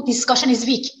due to discussion is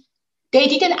weak. They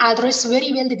didn't address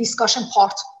very well the discussion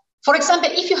part. For example,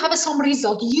 if you have some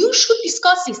result, you should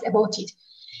discuss this about it.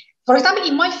 For example,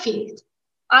 in my field,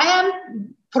 I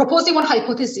am proposing one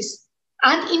hypothesis,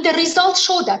 and in the results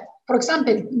show that, for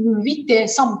example, with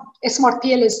some smart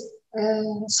PLS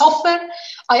software,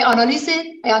 I analyzed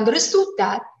it, I understood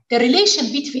that the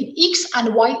relation between X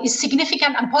and Y is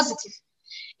significant and positive.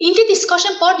 In the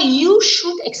discussion part, you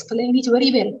should explain it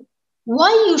very well.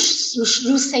 Why you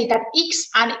say that X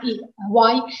and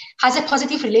Y has a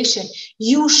positive relation?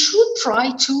 You should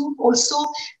try to also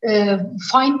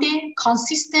find the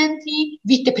consistency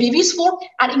with the previous work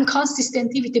and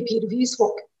inconsistency with the previous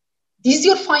work. This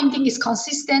your finding is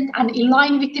consistent and in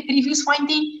line with the previous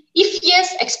finding? If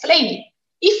yes, explain it.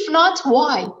 If not,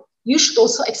 why? You should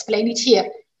also explain it here.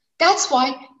 That's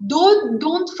why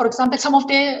don't for example,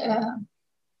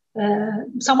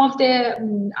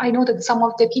 I know that some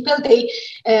of the people, they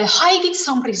hide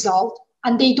some result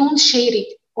and they don't share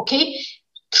it, okay?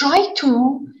 Try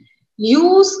to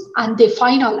use and the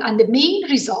final and the main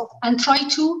result and try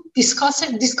to discuss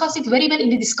it very well in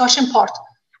the discussion part.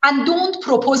 And don't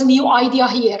propose a new idea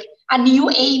here and new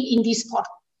aim in this part.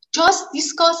 Just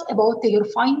discuss about your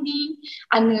finding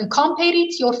and compare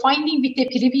it, your finding with the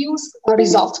previous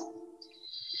result.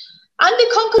 And the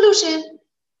conclusion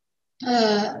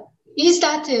is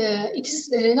that it is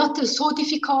not so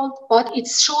difficult, but it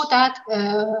shows that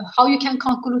how you can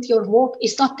conclude your work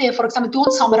is not there. For example,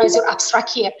 don't summarize your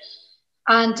abstract here,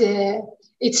 and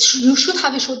you should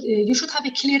have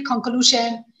a clear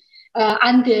conclusion,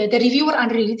 and the reviewer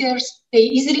and readers, they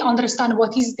easily understand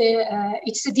what is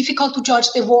it's difficult to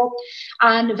judge the work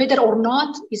and whether or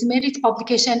not is merit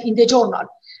publication in the journal.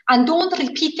 And don't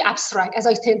repeat the abstract, as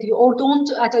I told you, or don't,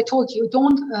 as I told you,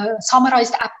 don't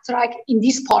summarize the abstract in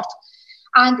this part.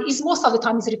 And it's most of the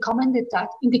time it's recommended that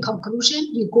in the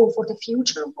conclusion, you go for the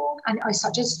future work. And I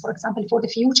suggest, for example, for the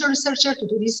future researcher to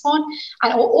do this one.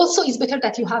 And also it's better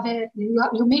that you have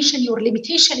you mention your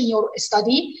limitation in your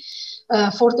study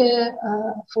for the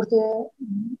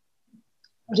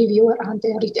reviewer and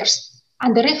the readers.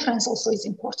 And the reference also is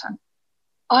important.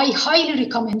 I highly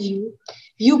recommend you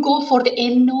go for the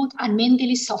EndNote and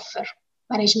Mendeley software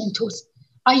management tools.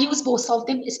 I use both of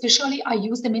them, especially I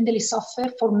use the Mendeley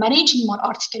software for managing my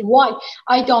article. Why?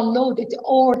 I downloaded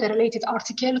all the related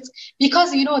articles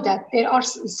because you know that there are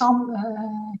some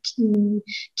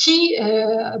key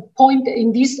point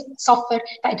in this software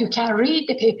that you can read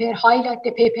the paper, highlight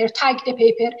the paper, tag the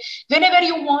paper. Whenever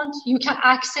you want, you can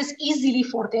access easily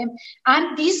for them.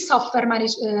 And this software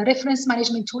reference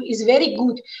management tool is very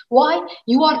good. Why?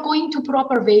 You are going to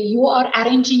proper way. You are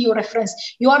arranging your reference.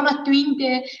 You are not doing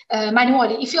the manual.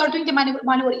 If you are doing the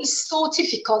manual, it's so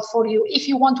difficult for you. If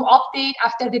you want to update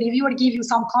after the reviewer give you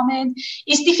some comment,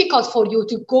 it's difficult for you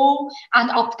to go and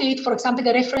update, for example,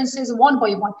 the references one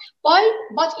by one.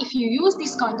 But if you use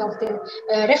this kind of the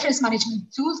reference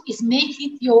management tools, it makes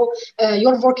it your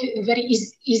work very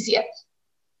easier.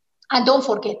 And don't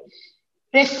forget,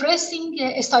 referencing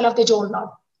the style of the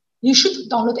journal. you should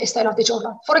download the style of the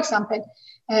journal. For example,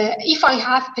 if I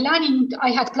had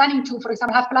planning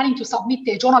to submit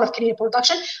the Journal of Clinical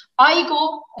Production, I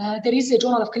go, there is a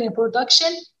Journal of Clinical Production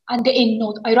and the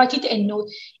EndNote. I write it EndNote.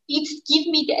 It gives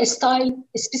me the style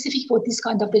specific for this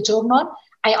kind of the journal.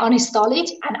 I uninstall it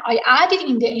and I add it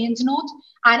in the EndNote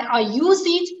and I use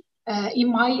it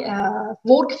in my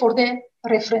work for the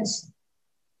reference.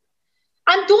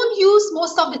 And don't use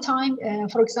most of the time,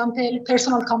 for example,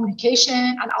 personal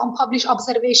communication and unpublished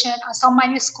observation and some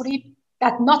manuscript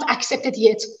that not accepted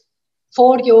yet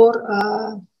for your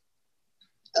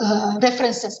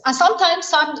references. And sometimes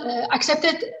some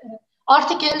accepted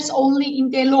articles only in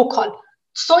the local.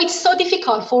 So it's so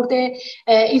difficult for the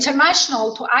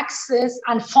international to access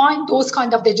and find those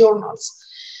kind of the journals.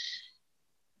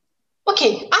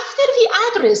 Okay, after we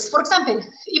address, for example,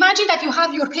 imagine that you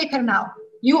have your paper now.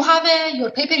 You have your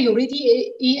paper, you read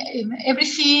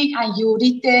everything, and you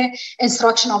read the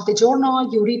instruction of the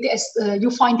journal, you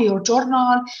find your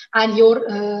journal, and your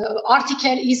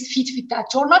article is fit with that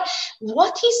journal.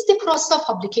 What is the process of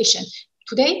publication?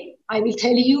 Today, I will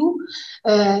tell you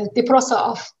the process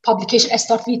of publication. I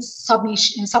start with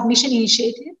submission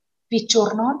initiative, with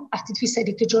journal, activist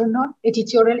editor journal,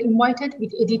 editorial invited,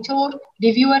 with editor,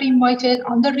 reviewer invited,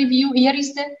 under review. Here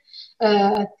is the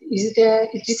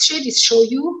this sheet is show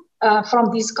you from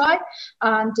this guy,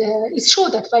 and it show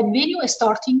that when you are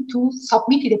starting to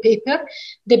submit the paper,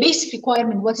 the basic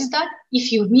requirement, what is that?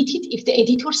 If you meet it, if the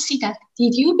editor see that,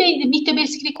 did you meet the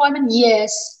basic requirement?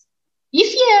 Yes.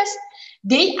 If yes,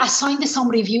 they assign some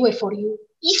reviewer for you.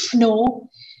 If no,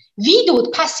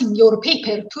 without passing your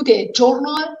paper to the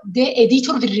journal, the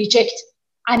editor will reject,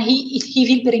 and he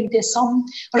will bring some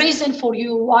reason for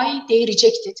you why they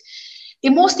rejected. The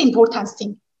most important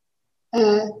thing,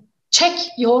 check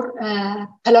your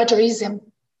plagiarism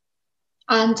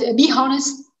and be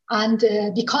honest, and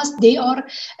because they are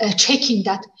checking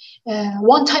that.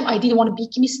 One time I did one big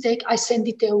mistake. I sent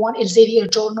it to one Elsevier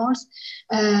journals.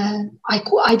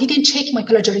 I didn't check my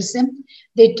plagiarism.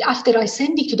 After I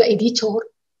sent it to the editor,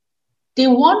 the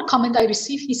one comment I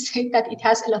received, he said that it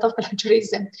has a lot of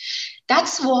plagiarism.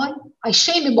 That's why I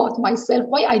shame about myself,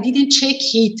 why I didn't check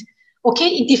it.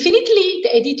 Okay, definitely the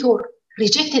editor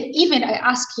rejected. Even I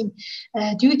asked him,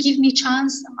 do you give me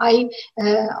chance? I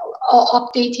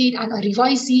updated and I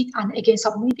revised it and again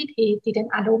submitted. He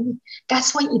didn't allow me.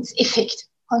 That's why it's effect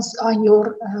on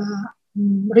your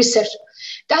research.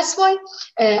 That's why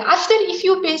after, if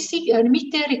you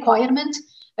meet the requirement,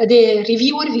 the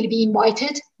reviewer will be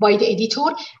invited by the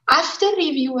editor. After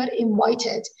reviewer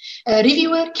invited,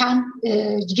 reviewer can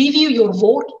review your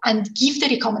work and give the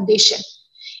recommendation.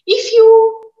 If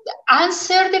you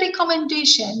answer the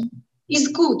recommendation, is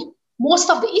good. Most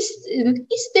of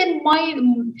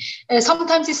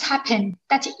sometimes it's happen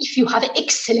that if you have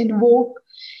excellent work,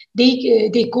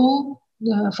 they go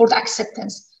for the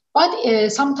acceptance. But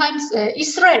sometimes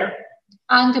it's rare,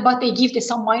 but they give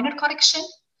some minor correction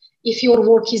if your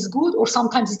work is good, or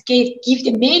sometimes it give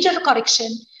the major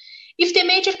correction. If the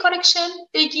major correction,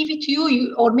 they give it to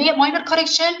you, or minor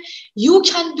correction, you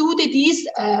can do this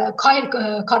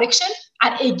correction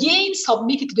and again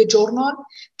submit it to the journal.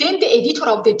 Then the editor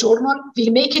of the journal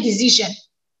will make a decision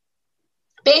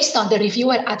based on the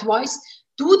reviewer advice.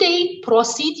 Do they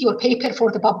proceed your paper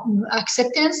for the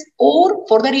acceptance or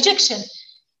for the rejection?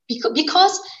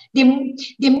 Because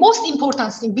the most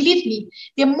important thing, believe me,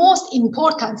 the most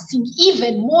important thing,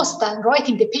 even more than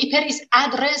writing the paper, is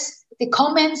address the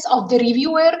comments of the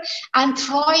reviewer and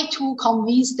try to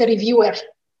convince the reviewer.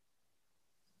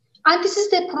 And this is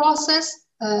the process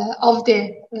of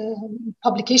the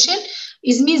publication.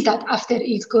 It means that after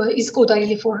it go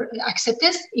directly for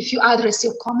acceptance, if you address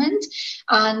your comment,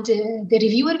 and the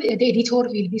reviewer, the editor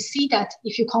will see that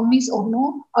if you convince or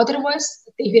no, otherwise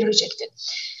they will reject it.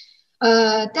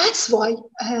 That's why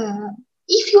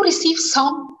if you receive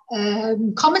some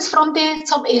comments from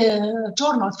some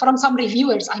journals, from some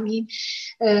reviewers, I mean,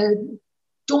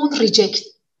 don't reject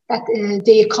that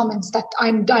their comments, that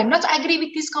I'm not agree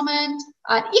with this comment.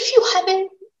 And if you have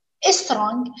a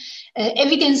strong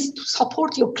evidence to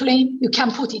support your claim, you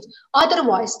can put it.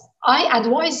 Otherwise, I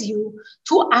advise you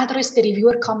to address the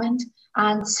reviewer comment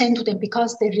and send to them,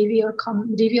 because the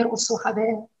reviewer also have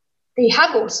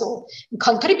also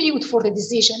contribute for the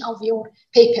decision of your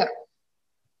paper.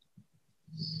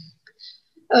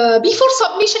 Before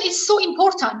submission is so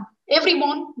important.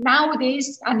 Everyone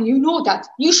nowadays, and you know that,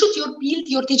 you should build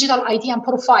your digital ID and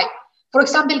profile. For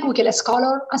example, Google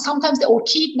Scholar, and sometimes the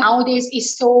ORCID nowadays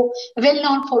is so well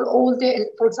known for all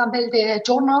the, for example, the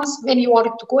journals. When you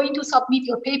are going to submit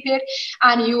your paper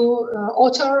and you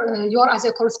you're as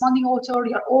a corresponding author,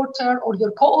 your author or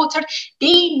your co-author,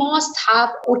 they must have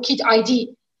ORCID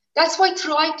ID. That's why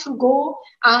try to go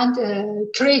and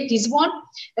create this one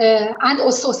and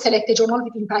also select a journal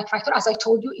with impact factor. As I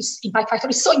told you, impact factor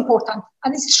is so important,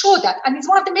 and it's show that, and it's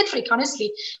one of the metric.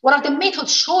 Honestly, one of the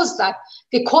methods shows that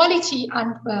the quality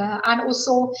and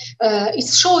also it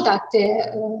show that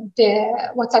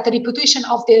the reputation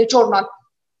of the journal.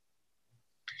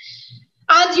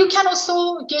 And you can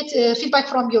also get feedback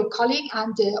from your colleague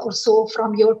and also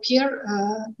from your peer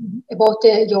about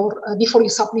before your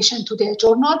submission to the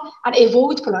journal, and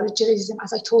avoid plagiarism.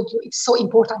 As I told you, it's so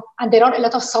important. And there are a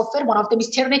lot of software. One of them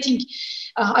is Turnitin.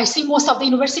 I see most of the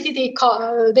university,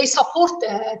 they support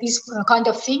this kind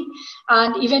of thing.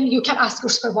 And even you can ask your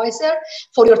supervisor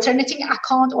for your Turnitin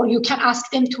account, or you can ask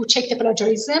them to check the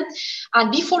plagiarism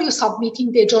and before you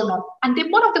submitting the journal. And then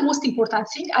one of the most important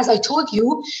thing, as I told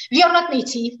you, we are not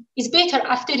native. It's better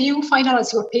after you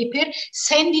finalize your paper,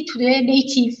 send it to the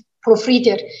native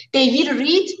proofreader. They will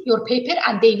read your paper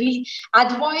and they will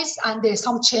advise and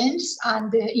some changes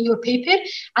and in your paper,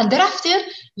 and thereafter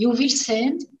you will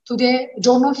send to the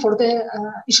journal for the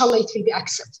inshallah it will be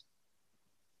accepted.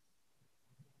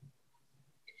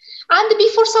 And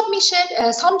before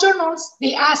submission, some journals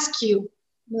they ask you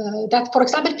that, for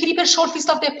example, prepare short list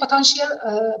of the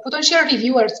potential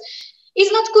reviewers. It's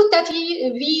not good that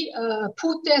we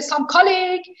put some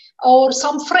colleague or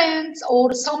some friends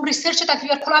or some researcher that we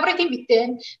are collaborating with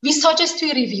them, we suggest to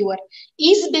a reviewer.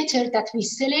 It's better that we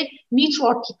select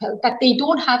neutral people, that they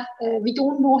don't have, we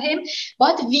don't know him,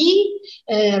 but we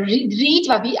read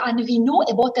and we know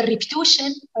about the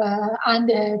reputation and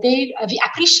we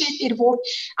appreciate their work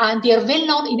and they are well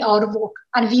known in our work.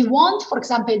 And we want, for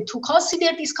example, to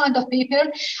consider this kind of paper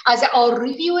as our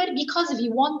reviewer because we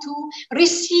want to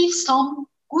receive some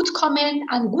good comment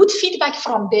and good feedback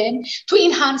from them to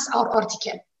enhance our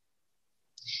article.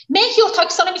 Make your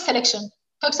taxonomy selection.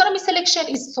 Taxonomy selection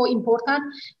is so important.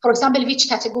 For example, which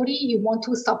category you want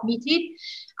to submit it.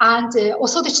 And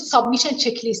also the submission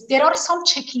checklist. There are some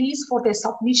checklists for the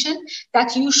submission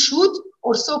that you should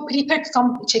also prepare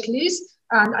some checklists.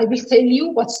 And I will tell you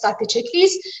what's that the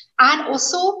checklist. And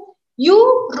also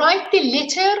you write the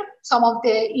letter. Some of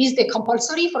is the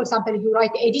compulsory. For example, you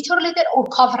write the editor letter or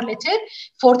cover letter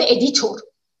for the editor.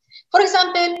 For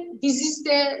example, this is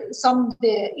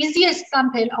the easiest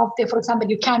example of the, for example,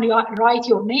 you can write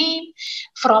your name,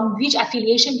 from which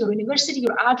affiliation, your university,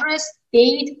 your address,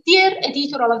 date, dear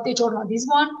editor of the journal. This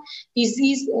one, this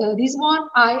is this one.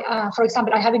 For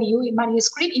example, I have a new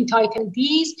manuscript entitled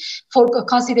 "This" for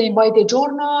considering by the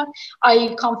journal.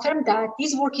 I confirm that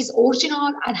this work is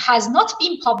original and has not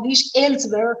been published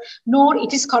elsewhere, nor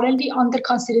it is currently under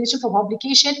consideration for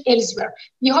publication elsewhere.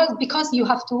 Because you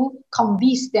have to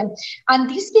convince them. And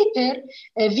this paper,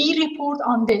 we report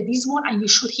on this one, and you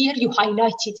should here you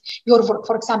highlight it. Your work,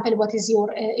 for example, what is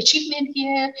your achievement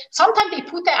here? Sometimes they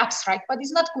put the abstract, but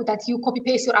it's not good that you copy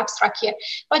paste your abstract here.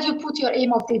 But you put your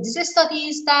aim of the disease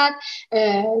studies that,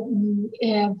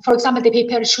 for example, the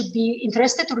paper should be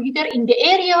interested to reader in the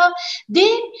area.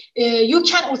 Then you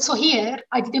can also here,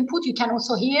 I didn't put, you can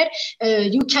also here,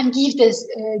 you can give this,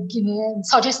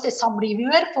 suggest some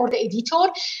reviewer for the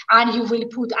editor, and you will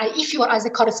put, if you are as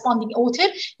a corresponding author,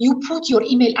 you put your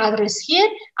email address here,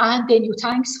 and then you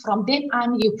thanks from them,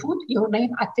 and you put your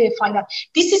name at the final.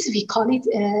 This is, we call it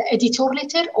editor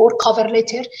letter or cover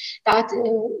letter, that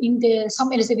in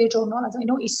some Elsevier journal, as I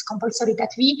know, is compulsory that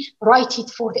we write it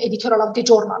for the editorial of the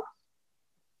journal.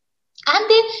 And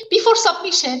then before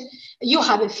submission, you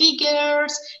have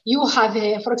figures, you have,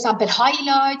 for example,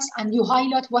 highlights, and you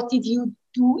highlight what did you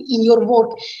do in your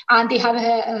work, and they have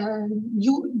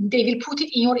they will put it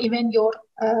in your your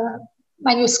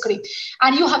manuscript,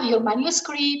 and you have your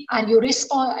manuscript, and you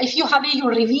respond. If you have your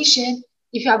revision.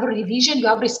 If you have a revision, you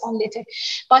have a response letter,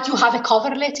 but you have a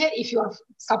cover letter if you are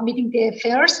submitting the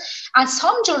affairs. And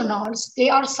some journals, they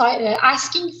are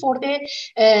asking for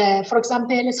the, for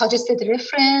example, suggested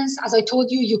reference. As I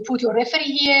told you, you put your referee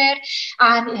here,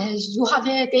 and you have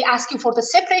they ask you for the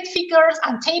separate figures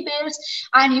and tables,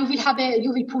 and you will have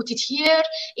you will put it here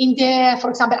in the, for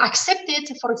example,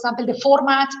 accepted, for example, the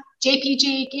format,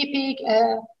 JPG, JPEG,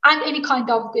 and any kind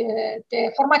of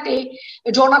the format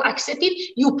the journal accepted,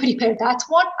 you prepare that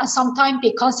one, and sometimes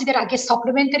they consider, I guess,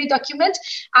 supplementary document,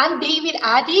 and they will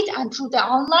add it, and through the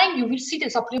online, you will see the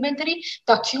supplementary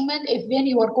document when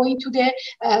you are going to the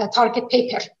target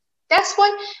paper. That's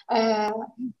why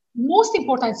most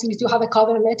important thing is you have a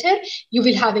cover letter, you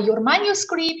will have your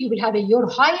manuscript, you will have your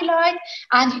highlight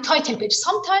and your title page.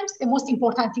 Sometimes the most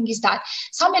important thing is that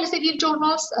some Elsevier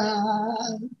journals,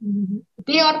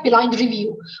 they are blind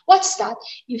review. What's that?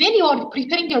 When you are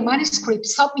preparing your manuscript,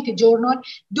 submit a journal,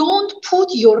 don't put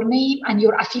your name and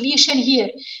your affiliation here,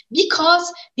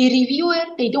 because the reviewer,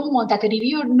 they don't want that the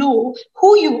reviewer know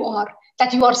who you are,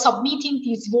 that you are submitting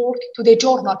this work to the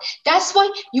journal. That's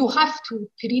why you have to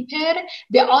prepare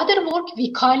the other work,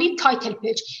 we call it title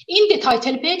page. In the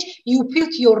title page, you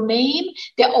put your name,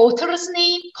 the author's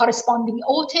name, corresponding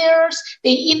authors,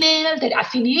 the email, the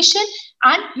affiliation,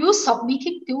 and you submit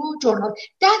it to journal.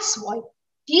 That's why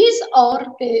these are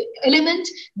the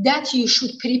elements that you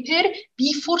should prepare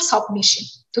before submission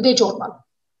to the journal.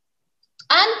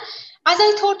 And as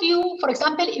I told you, for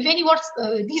example, when you are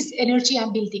this energy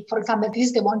and building, for example, this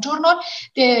is the one journal,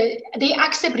 they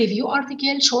accept review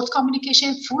article, short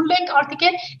communication, full-length article,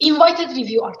 invited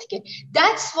review article.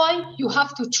 That's why you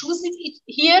have to choose it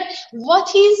here.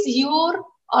 What is your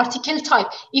article type?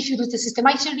 If you do the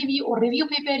systematic review or review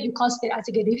paper, you consider as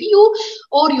a review,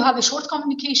 or you have a short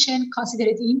communication, consider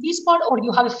it in this part, or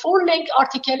you have a full-length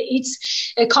article,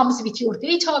 it comes with your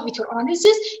data, with your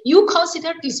analysis, you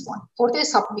consider this one for the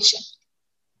submission.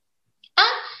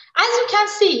 And as you can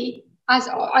see, as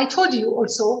I told you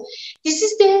also, this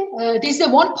is the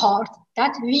one part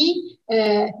that we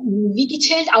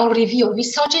detailed our reviewer, we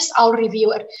suggest our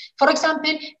reviewer. For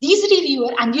example, this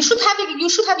reviewer, and you should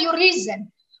have your reason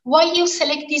why you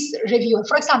select this reviewer.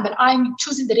 For example, I'm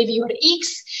choosing the reviewer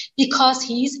X because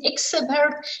he is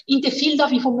expert in the field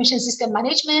of information system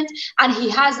management and he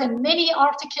has many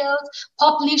articles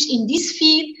published in this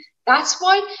field. That's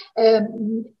why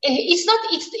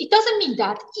it doesn't mean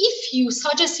that if you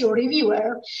suggest your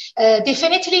reviewer,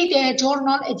 definitely the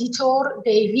journal editor,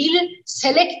 they will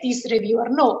select this reviewer.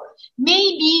 No,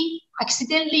 maybe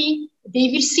accidentally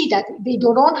they will see that they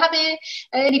don't have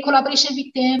any collaboration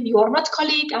with them, you are not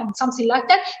colleague and something like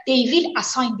that, they will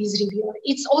assign this reviewer.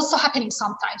 It's also happening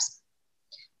sometimes.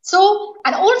 So,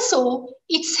 and also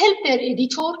it's help the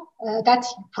editor that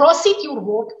proceed your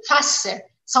work faster.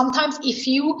 Sometimes if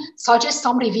you suggest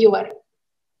some reviewer.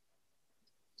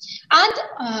 And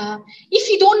if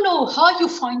you don't know how you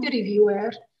find the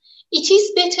reviewer, it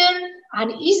is better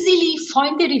and easily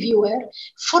find the reviewer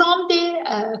from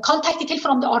the contact detail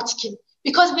from the article.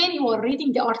 Because when you are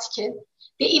reading the article,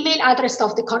 the email address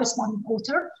of the corresponding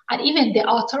author and even the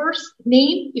author's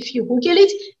name, if you Google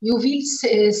it, you will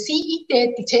see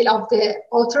the detail of the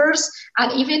authors,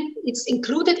 and even it's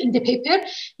included in the paper.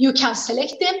 You can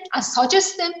select them and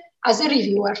suggest them as a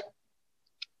reviewer.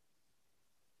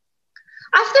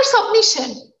 After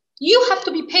submission, you have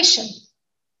to be patient.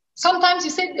 Sometimes you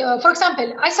said, for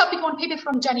example, I submit one paper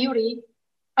from January.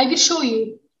 I will show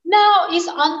you. Now is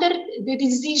under the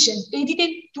decision. They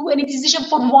didn't do any decision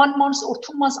for 1 month or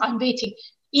 2 months. I'm waiting.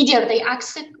 Either they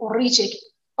accept or reject,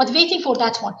 but waiting for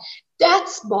that one.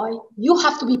 That's why you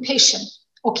have to be patient,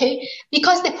 okay?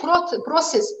 Because the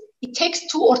process, it takes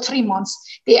 2 or 3 months.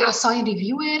 They assign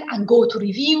reviewer and go to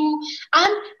review.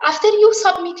 And after you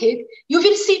submit it, you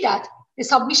will see that the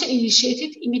submission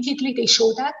initiated, immediately they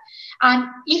show that. And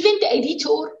even the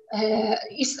editor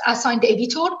is assigned the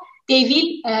editor. They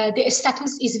will, the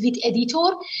status is with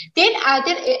editor. Then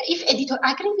if editor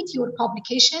agree with your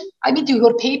publication, I mean to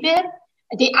your paper,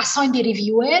 they assign the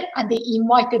reviewer and they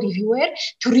invite the reviewer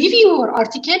to review your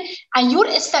article, and your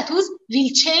status will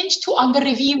change to under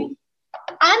review.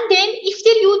 And then if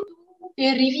you do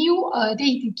the review,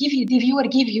 the reviewer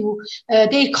give you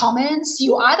their comments,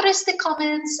 you address the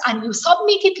comments and you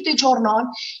submit it to the journal.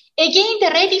 Again,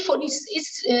 the ready for this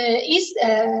is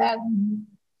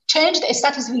changed, the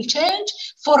status will change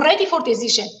for ready for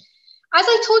decision. As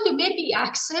I told you, maybe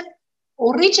accept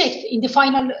or reject in the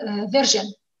final version,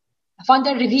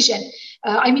 final revision.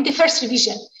 I mean the first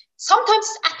revision. Sometimes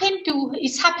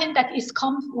it's happened that it's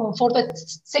come for the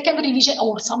second revision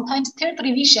or sometimes third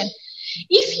revision.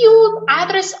 If you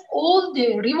address all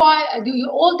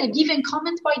the given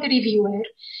comment by the reviewer,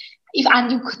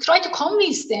 and you try to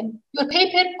convince them, your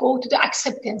paper go to the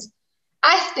acceptance.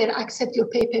 After accept your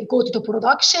paper, go to the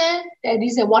production. There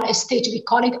is a one stage, we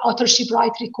call it authorship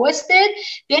right requested,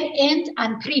 then end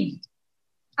and print.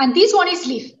 And this one is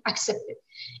leave, accepted.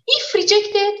 If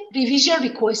rejected, revision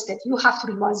requested. You have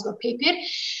to revise your paper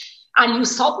and you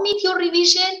submit your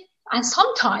revision. And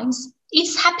sometimes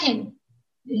it's happened.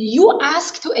 You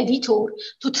ask to editor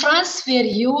to transfer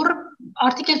your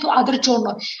article to other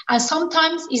journal. And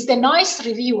sometimes is the nice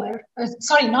reviewer,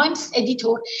 nice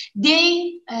editor,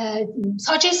 they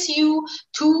suggest you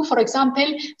to, for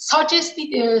example, suggest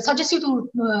you to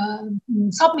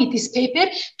submit this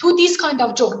paper to this kind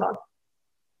of journal.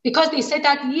 Because they said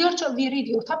that we read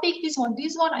your topic, this one,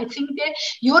 I think that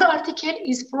your article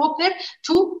is proper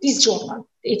to this journal.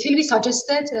 It will be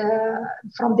suggested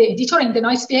from the editor in the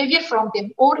nice behavior from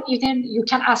them, or even you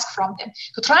can ask from them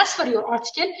to transfer your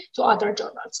article to other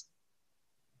journals.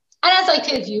 And as I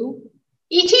tell you,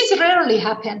 it is rarely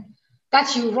happen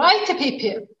that you write a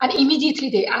paper and immediately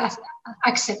they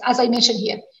accept, as I mentioned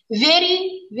here.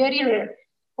 Very, very rare.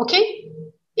 Okay?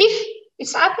 If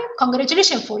it's happened,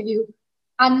 congratulations for you.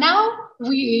 And now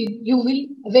you will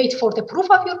wait for the proof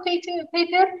of your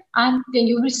paper, and then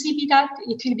you will see that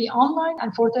it will be online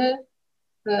and for the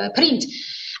print.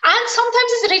 And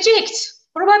sometimes it's reject.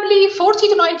 Probably 40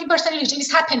 to 90%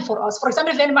 rejects happen for us. For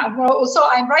example, when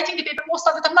I'm writing the paper, most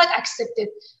of the time not accepted.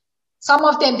 Some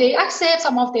of them they accept,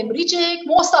 some of them reject.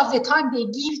 Most of the time they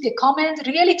give the comment,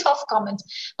 really tough comment,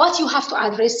 but you have to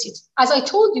address it. As I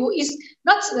told you, it's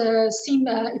not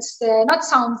not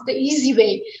sound the easy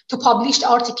way to publish the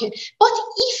article. But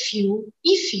if you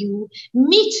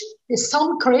meet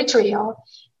some criteria,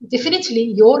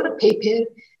 definitely your paper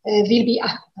will be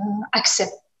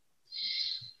accepted.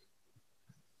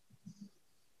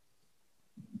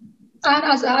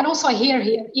 And also here,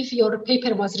 if your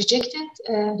paper was rejected,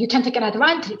 you can take an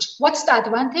advantage. What's the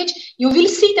advantage? You will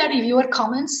see the reviewer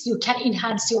comments, you can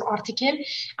enhance your article,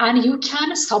 and you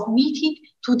can submit it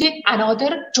to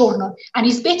another journal. And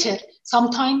it's better.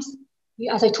 Sometimes,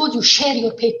 as I told you, share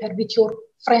your paper with your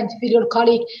friend, with your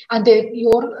colleague, and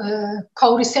your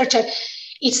co-researcher.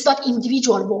 It's not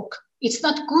individual work. It's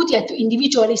not good yet to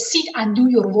individually sit and do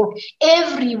your work.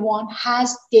 Everyone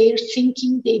has their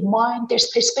thinking, their mind, their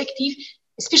perspective,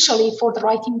 especially for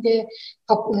writing the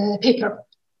paper.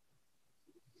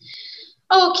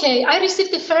 Okay, I received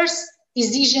the first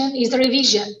decision is the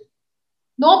revision.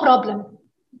 No problem.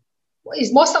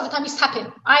 Most of the time it's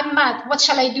happened. I'm mad. What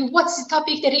shall I do? What's the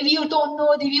topic? The reviewer don't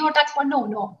know. The reviewer that one.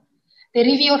 No. The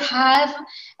reviewers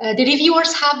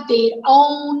have their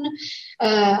own,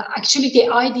 actually the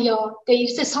idea. There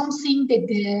is something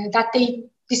that they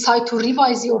decide to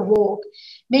revise your work.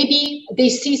 Maybe they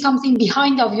see something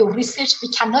behind of your research we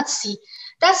cannot see.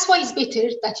 That's why it's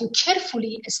better that you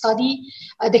carefully study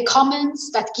the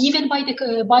comments that given by the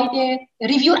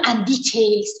reviewer and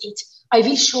details it. I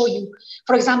will show you,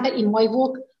 for example, in my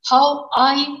work, how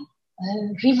I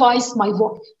revise my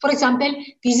work. For example,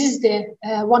 this is the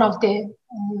one of the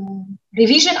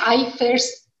revision I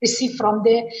first received from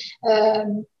the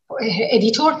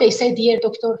editor. They said, "Dear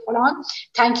Dr. Falan,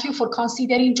 thank you for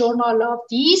considering journal of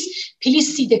this.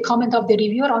 Please see the comment of the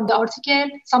reviewer on the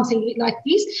article," something like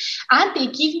this. And they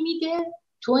give me the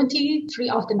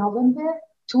 23 of the November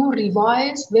to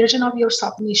revise version of your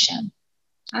submission.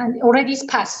 And already it's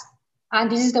passed. And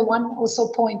this is the one also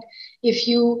point. If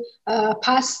you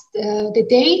pass the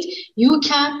date, you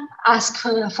can ask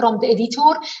from the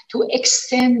editor to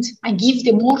extend and give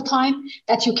them more time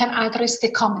that you can address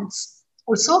the comments.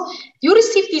 Also, you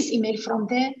receive this email from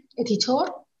the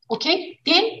editor, okay?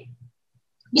 Then,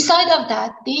 beside of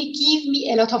that, they give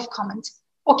me a lot of comments.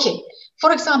 Okay,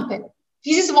 for example,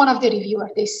 this is one of the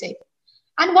reviewers, they say.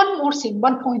 And one more thing,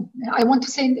 one point, I want to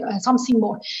say something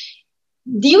more.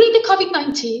 During the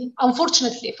COVID-19,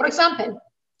 unfortunately, for example,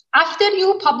 after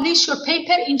you publish your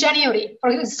paper in January,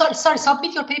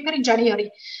 submit your paper in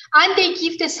January, and they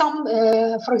give the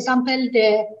for example,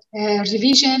 the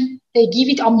revision, they give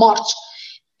it on March.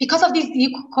 Because of this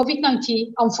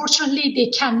COVID-19, unfortunately,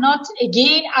 they cannot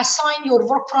again assign your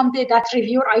work from that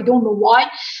reviewer. I don't know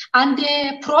why. And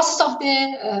the process of the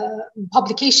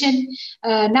publication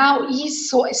now is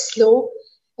so slow.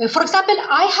 For example,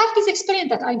 I have this experience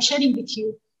that I'm sharing with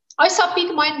you. I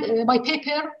submit my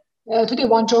paper to the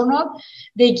one journal.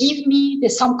 They give me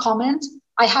some comments.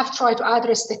 I have tried to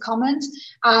address the comments,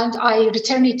 and I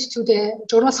return it to the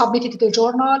journal, submit it to the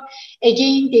journal.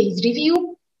 Again, they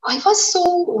review. I was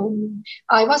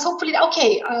hopefully,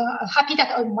 okay, happy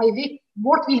that my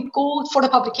work will go for the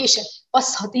publication. But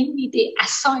suddenly they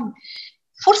assign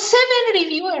for 7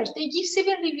 reviewers. They give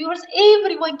 7 reviewers.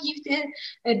 Everyone gives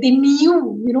the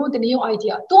new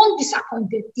idea. Don't disappoint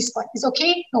this part. It's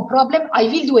okay, no problem. I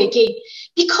will do again.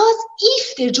 Because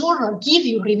if the journal give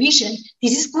you revision,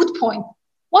 this is good point.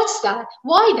 What's that?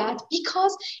 Why that?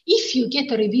 Because if you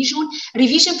get a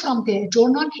revision from the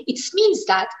journal, it means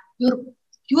that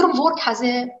your work has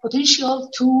a potential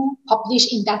to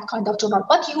publish in that kind of journal.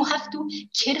 But you have to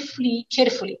carefully,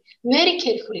 very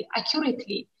carefully,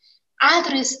 accurately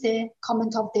address the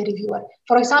comment of the reviewer.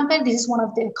 For example, this is one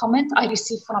of the comments I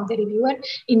received from the reviewer.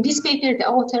 In this paper, the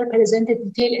author presented a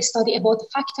detailed study about the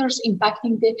factors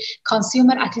impacting the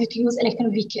consumer attitude to use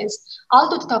electric vehicles.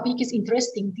 Although the topic is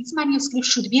interesting, this manuscript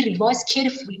should be revised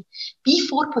carefully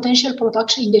before potential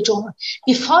production in the journal.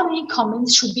 The following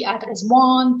comments should be addressed: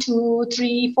 1, 2,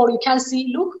 3, 4. You can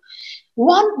see, look,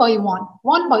 one by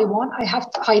one, I have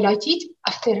highlighted.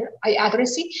 After I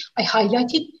address it, I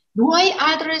highlighted. Do I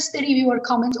address the reviewer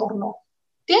comment or not?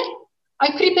 Then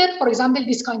I prepare, for example,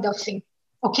 this kind of thing.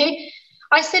 Okay.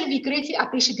 I said we greatly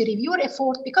appreciate the reviewer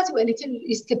effort, because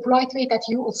it's the polite way that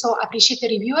you also appreciate the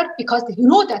reviewer, because you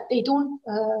know that they don't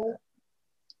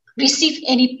receive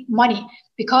any money,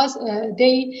 because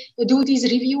they do this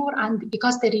review, and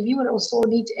because the reviewer also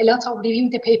needs a lot of reviewing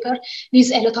the paper,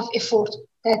 needs a lot of effort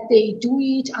that they do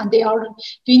it, and they are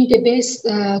doing the best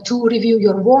to review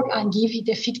your work and give you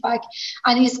the feedback.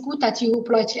 And it's good that you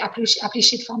politely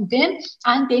appreciate from them,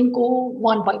 and then go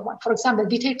one by one. For example,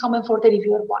 detailed comment for the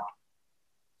reviewer one.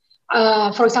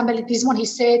 For example, this one, he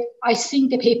said, I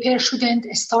think the paper shouldn't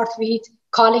start with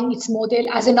calling its model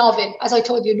as a novel. As I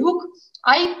told you, look,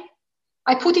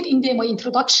 I put it in my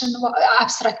introduction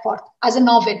abstract part as a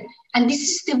novel. And this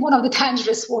is one of the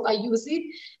dangerous words I use it.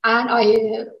 And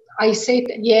I said,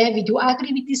 yeah, we do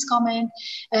agree with this comment.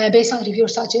 Based on reviewer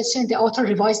suggestion, the author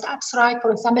revised the abstract.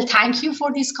 For example, thank you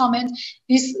for this comment.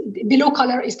 This below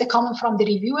color is the comment from the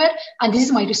reviewer, and this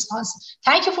is my response.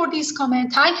 Thank you for this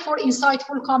comment. Thank you for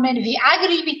insightful comment. We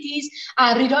agree with this,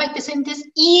 and rewrite the sentence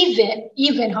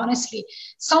even honestly.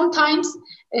 Sometimes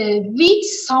with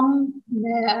some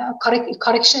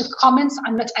correction comments,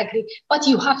 I'm not agree. But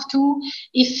you have to,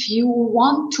 if you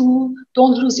want to,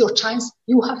 don't lose your chance.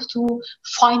 You have to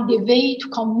find a way to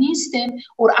convince them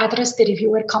or address the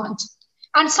reviewer comment.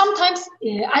 And sometimes,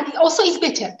 and also it's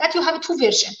better that you have two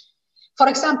versions. For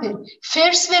example,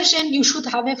 first version, you should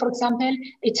have for example,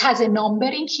 it has a number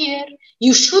in here.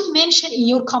 You should mention in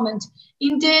your comment,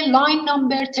 in the line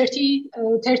number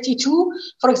 32,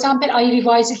 for example, I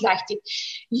revise it like this.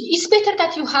 It's better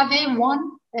that you have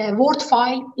one Word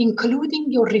file including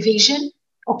your revision,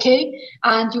 okay?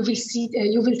 And you will see,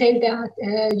 you will tell that,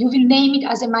 you will name it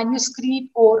as a manuscript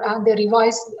or the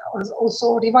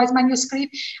revised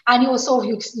manuscript. And also,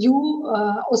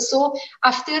 also,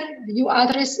 after you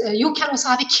address, you can also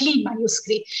have a clean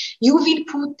manuscript. You will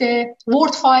put the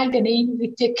Word file, the name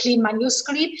with the clean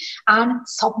manuscript, and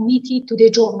submit it to the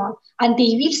journal. And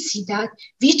they will see that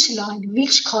which line,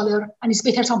 which color, and it's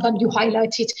better sometimes you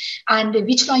highlight it, and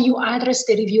which line you address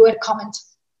the reviewer comment.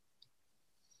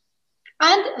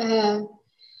 And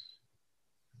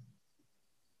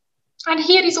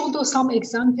here is also some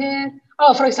example.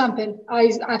 Oh, for example,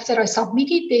 after I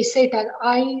submitted, they say that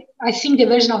I think the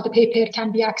version of the paper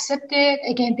can be accepted.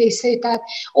 Again, they say that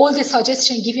all the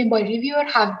suggestions given by reviewer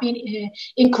have been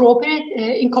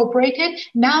incorporated.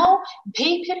 Now,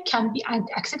 paper can be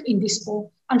accepted in this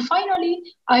form. And finally,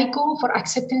 I go for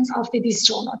acceptance of this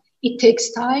journal. It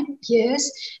takes time,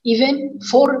 yes, even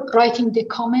for writing the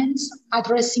comments,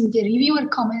 addressing the reviewer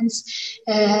comments.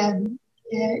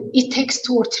 It takes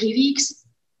 2 or 3 weeks.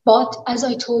 But as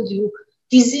I told you,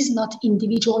 this is not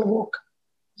individual work.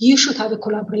 You should have a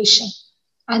collaboration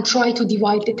and try to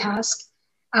divide the task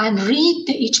and read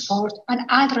each part and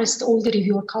address all the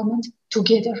reviewer comments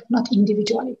together, not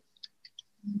individually.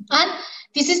 And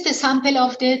this is the sample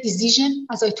of the decision,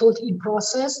 as I told you, in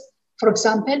process. For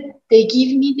example, they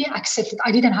give me the acceptance.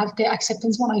 I didn't have the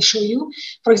acceptance one I show you.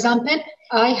 For example,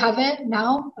 I have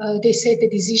now, they say the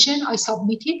decision, I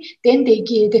submitted, then they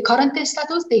give the current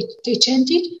status, they change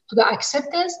it to the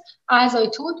acceptance. As I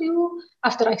told you,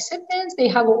 after acceptance, they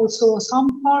have also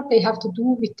some part they have to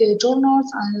do with the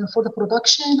journals and for the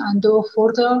production and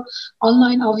for the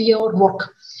online of your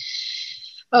work.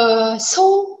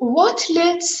 So what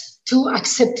leads to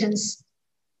acceptance?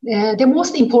 The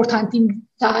most important thing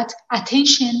that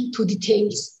attention to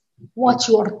details, what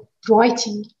you are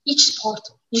writing, each part,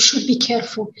 you should be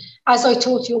careful. As I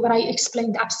told you when I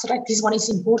explained the abstract, this one is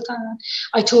important.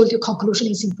 I told you conclusion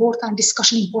is important,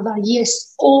 discussion important.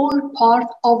 Yes, all part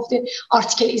of the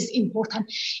article is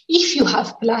important. If you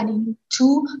have planning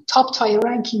to top tier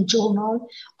ranking journal,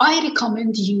 I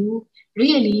recommend you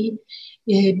really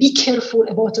be careful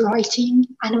about writing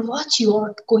and what you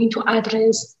are going to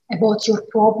address about your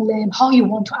problem, how you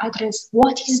want to address,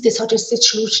 what is the suggested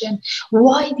solution,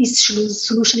 why this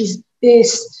solution is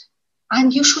best.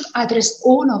 And you should address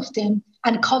all of them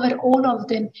and cover all of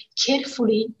them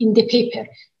carefully in the paper.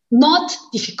 Not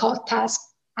difficult task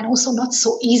and also not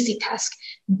so easy task.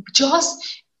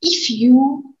 Just if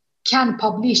you can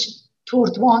publish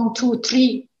toward 1, 2,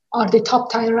 3 or the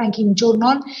top tier ranking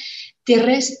journal, The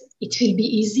rest, it will be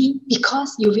easy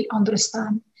because you will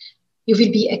understand. You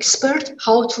will be expert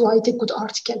how to write a good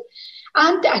article.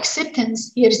 And the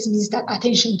acceptance here means that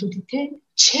attention to detail,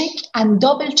 check and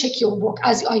double check your work.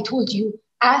 As I told you,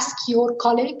 ask your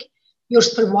colleague, your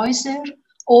supervisor,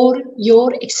 or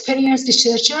your experienced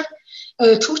researcher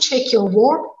to check your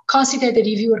work, consider the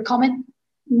reviewer comment.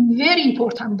 Very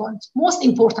important point, most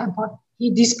important part,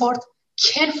 this part,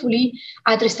 carefully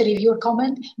address the reviewer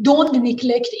comment. Don't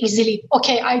neglect easily.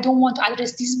 Okay, I don't want to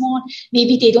address this one.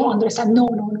 Maybe they don't understand. No.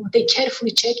 They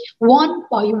carefully check one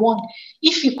by one.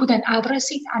 If you couldn't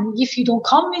address it and if you don't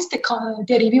convince the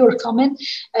reviewer comment,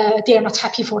 they are not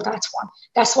happy for that one.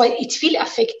 That's why it will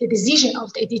affect the decision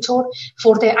of the editor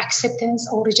for the acceptance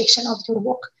or rejection of your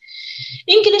work.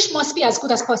 English must be as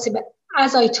good as possible.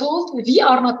 As I told, we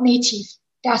are not native.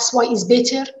 That's why it's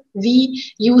better we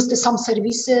use some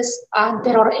services, and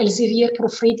there are Elsevier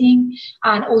proofreading,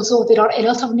 and also there are a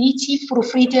lot of native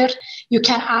proofreader. You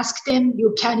can ask them,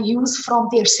 you can use from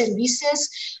their services,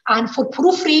 and for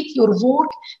proofread your work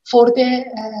for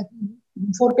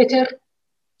better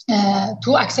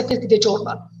to accept it in the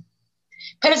journal.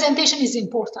 Presentation is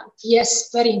important. Yes,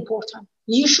 very important.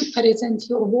 You should present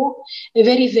your work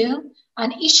very well,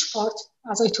 and each part,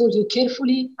 as I told you,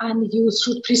 carefully, and you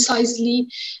should precisely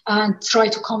and try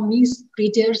to convince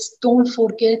readers. Don't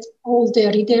forget, all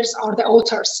the readers are the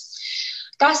authors.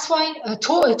 That's why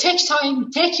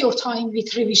take your time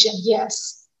with revision.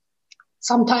 Yes,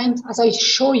 sometimes, as I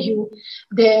show you,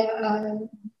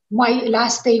 my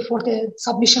last day for the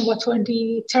submission was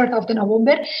 23rd of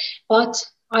November, but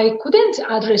I couldn't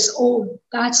address all.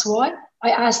 That's why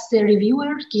I asked the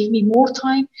reviewer, give me more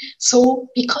time. So,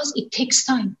 because it takes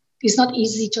time. It's not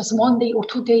easy, just 1 day or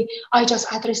 2 days. I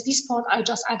just address this part, I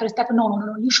just address that.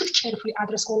 No. You should carefully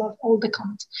address all the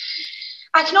comments.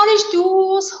 Acknowledge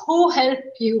those who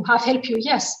have helped you.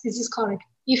 Yes, this is correct.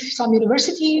 If some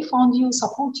university found you,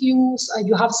 support you,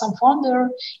 you have some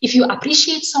founder, if you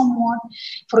appreciate someone,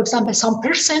 for example, some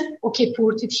person, okay,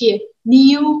 put it here,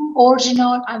 new,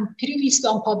 original, and previously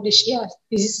unpublished. Yes,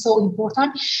 this is so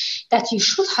important that you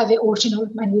should have an original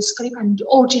manuscript and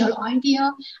original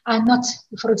idea, and not,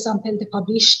 for example, the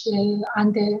published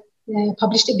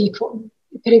published before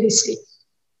previously.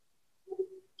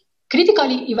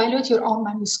 Critically evaluate your own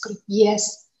manuscript.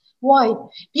 Yes. Why?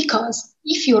 Because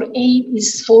if your aim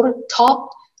is for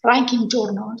top ranking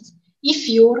journals, if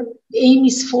your aim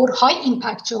is for high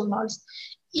impact journals,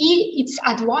 it's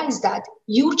advised that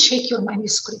you check your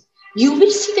manuscript. You will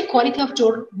see the quality of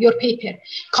your paper.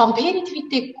 Compare it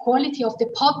with the quality of the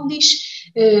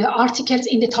published articles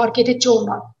in the targeted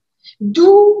journal.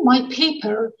 Do my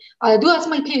paper, as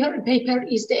my paper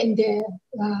is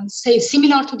say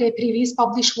similar to the previous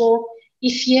published work?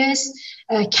 If yes,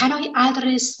 can I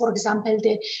address, for example,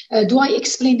 do I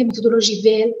explain the methodology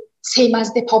well, same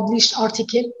as the published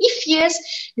article? If yes,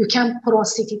 you can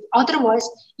proceed it. Otherwise,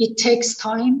 it takes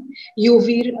time. You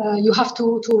have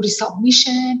to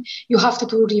resubmission, you have to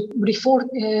do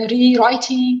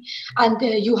rewriting, and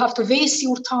you have to waste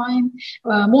your time,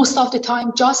 most of the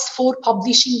time, just for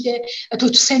publishing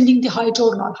to sending the high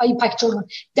impact journal.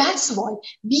 That's why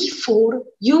before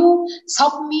you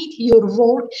submit your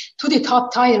work to the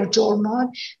top tier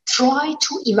journal, try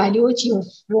to evaluate your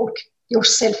work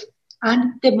yourself.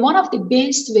 And one of the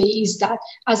best way is that,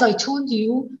 as I told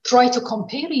you, try to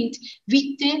compare it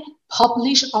with the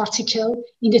published article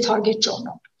in the target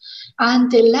journal. And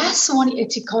the last one,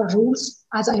 ethical rules,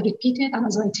 as I repeated and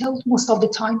as I tell most of the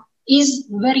time, is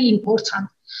very important.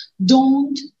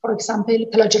 Don't, for example,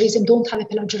 plagiarism, don't have a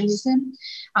plagiarism.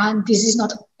 And this is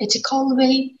not ethical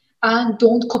way. And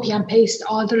don't copy and paste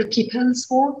other people's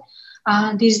work.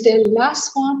 And this is the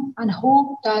last one, and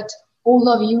hope that all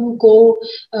of you go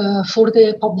for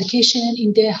the publication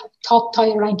in the top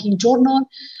tier ranking journal.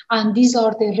 And these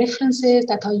are the references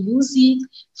that I use it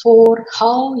for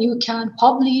how you can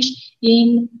publish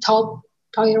in top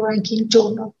tier ranking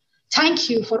journal. Thank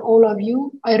you for all of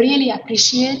you. I really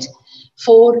appreciate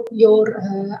for your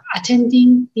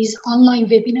attending this online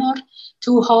webinar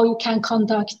to how you can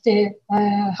conduct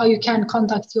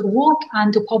your work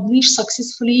and to publish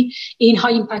successfully in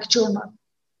high impact journal.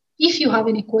 If you have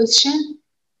any question,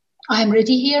 I am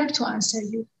ready here to answer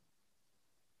you.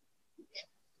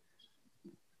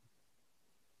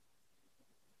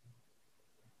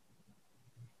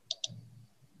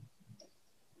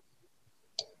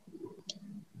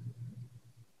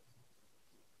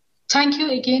 Thank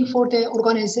you again for the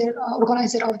organizer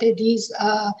of this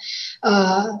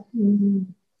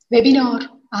webinar.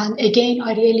 And again,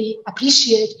 I really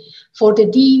appreciate for the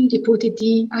dean, deputy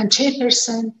dean, and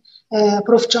chairperson,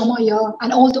 Prof. Jamaya,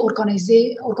 and all the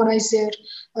organizer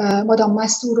Madam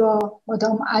Mastura,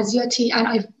 Madam Aziati,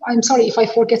 and I'm sorry if I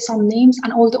forget some names,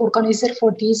 and all the organizers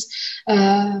for this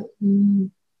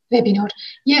webinar.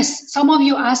 Yes, some of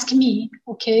you ask me,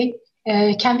 okay,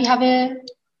 can we have a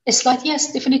slide?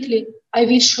 Yes, definitely. I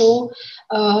will show.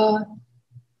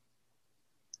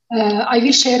 I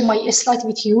will share my slide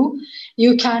with you.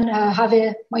 You can have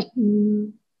my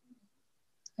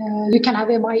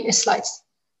slides.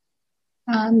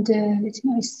 And let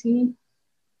me see.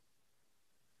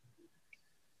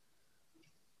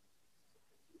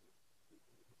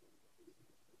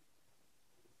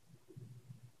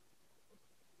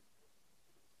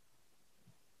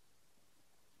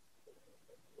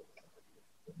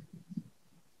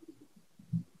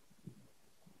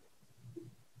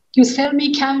 You tell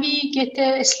me, can we get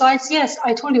the slides? Yes,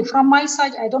 I told you from my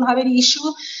side, I don't have any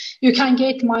issue. You can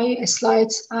get my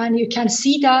slides and you can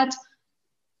see that.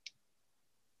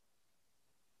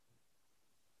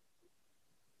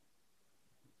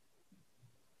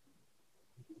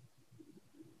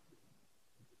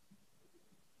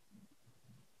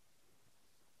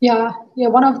 Yeah,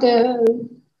 one of the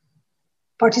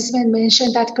participants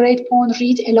mentioned that great poem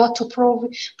read a lot to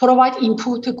provide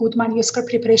input to good manuscript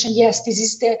preparation. Yes, this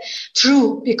is the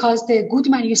true, because the good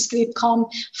manuscript come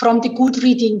from the good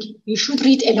reading. You should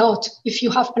read a lot if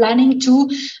you have planning to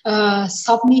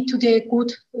submit to the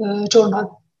good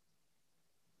journal.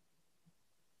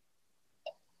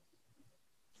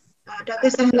 Dr.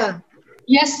 Shahla.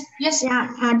 Yes.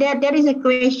 Yeah, there is a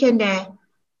question there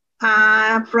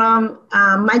from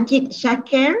Majid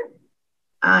Shakir.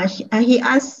 He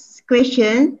asks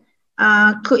question,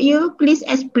 could you please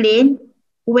explain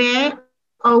where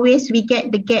always we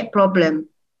get the gap problem?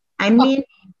 I mean,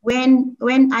 when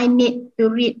I need to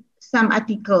read some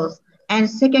articles. And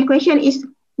second question is,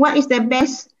 what is the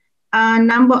best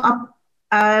number of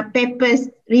papers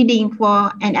reading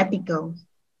for an article?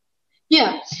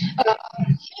 Yeah,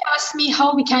 he asked me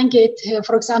how we can get,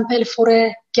 for example, for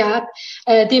a gap,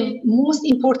 the most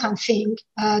important thing.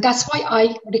 That's why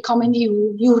I recommend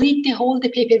you read the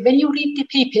paper. When you read the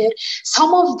paper,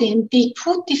 some of them, they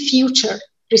put the future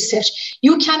research.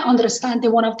 You can understand the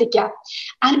one of the gap.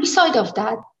 And beside of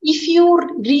that, if you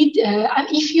read,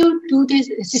 if you do this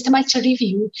systematic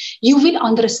review, you will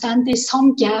understand that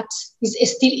some gaps is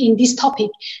still in this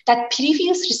topic that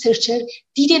previous researcher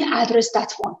didn't address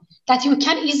that one, that you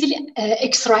can easily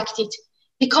extract it.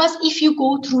 Because if you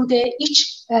go through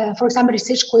each, for example,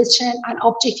 research question and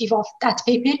objective of that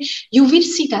paper, you will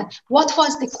see that what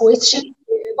was the question,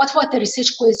 what was the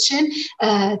research question,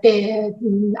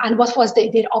 and what was their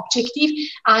objective,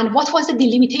 and what was the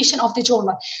delimitation of the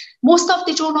journal. Most of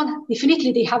the journal,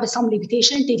 definitely, they have some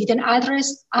limitation they didn't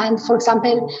address. And for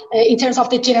example, in terms of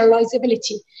the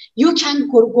generalizability, you can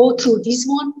go through this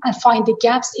one and find the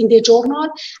gaps in the journal.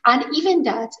 And even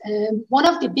that, one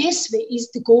of the best way is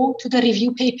to go to the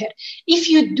review paper. If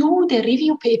you do the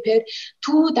review paper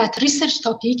to that research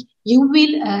topic, you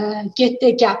will get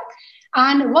the gap.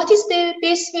 And what is the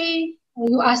best way?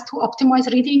 You asked to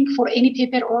optimize reading for any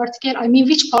paper or article. I mean,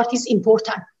 which part is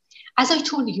important? As I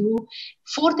told you,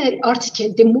 for the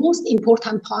article, the most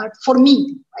important part for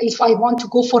me, if I want to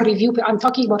go for review, I'm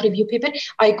talking about review paper,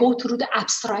 I go through the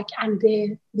abstract and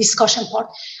the discussion part.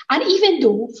 And even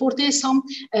though for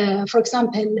for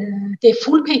example, the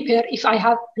full paper, if I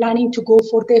have planning to go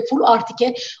for the full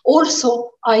article,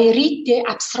 also I read the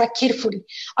abstract carefully.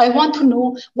 I want to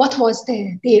know what was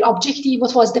their objective,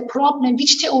 what was the problem,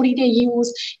 which theory they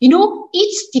use.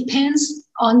 It depends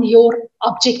on your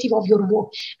objective of your work,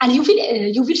 and you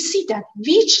will see that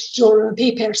which your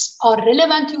papers are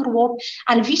relevant to your work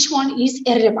and which one is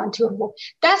irrelevant to your work.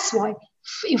 That's why,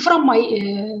 from my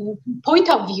point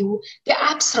of view, the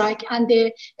abstract and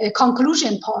the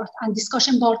conclusion part and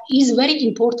discussion part is very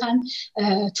important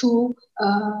to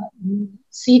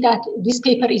see that this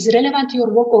paper is relevant to your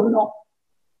work or not.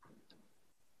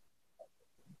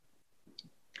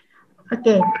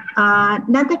 Okay,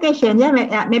 another question.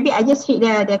 Yeah, maybe I just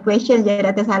read the question,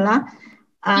 Dr. Shahla.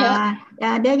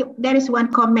 There is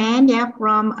one comment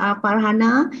from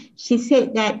Farhana. She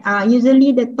said that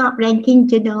usually the top ranking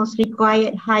journals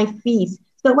require high fees.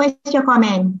 So what's your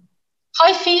comment?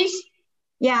 High fees?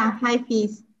 Yeah, high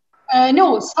fees.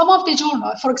 No, some of the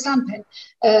journal, for example,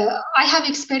 I have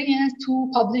experience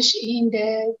to publish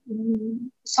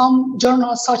in some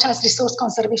journals such as Resource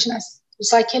Conservation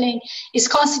Recycling is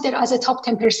considered as a top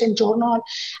 10% journal.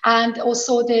 And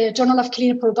also the Journal of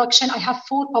Clean Production. I have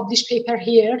 4 published papers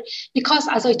here because,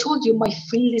 as I told you, my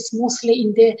field is mostly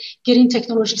in the green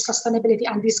technology, sustainability,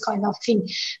 and this kind of thing.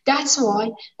 That's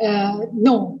why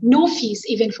no fees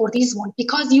even for this one,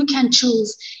 because you can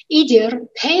choose either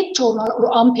paid journal or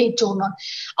unpaid journal.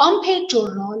 Unpaid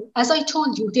journal, as I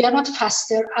told you, they are not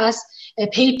faster as a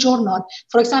paid journal.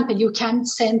 For example, you can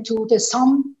send to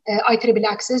some IEEE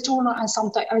Access journal and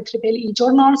some IEEE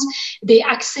journals. They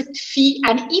accept fee,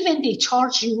 and even they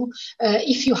charge you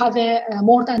if you have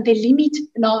more than the limit,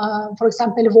 for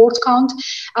example, word count,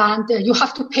 and you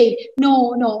have to pay.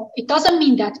 No, it doesn't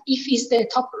mean that if it's the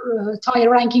top tier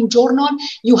ranking journal,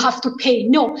 you have to pay.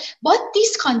 No, but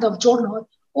this kind of journal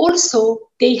also,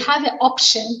 they have an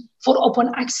option for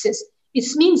open access. It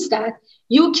means that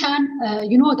you can,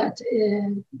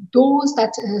 those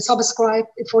that subscribe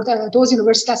for those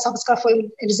universities that subscribe for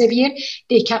Elsevier,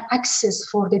 they can access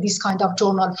for this kind of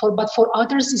journal. But for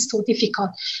others, it's too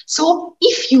difficult. So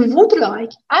if you would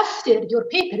like, after your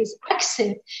paper is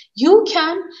accepted, you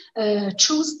can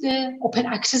choose the open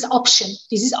access option.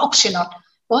 This is optional,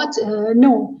 but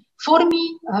no. For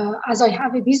me, as I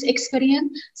have this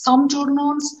experience, some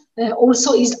journals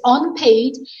also is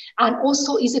unpaid and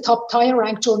also is a top tier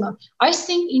ranked journal. I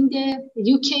think in the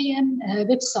UKM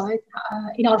website,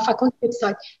 in our faculty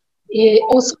website,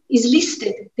 also is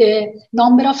listed the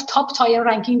number of top tier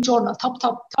ranking journal, top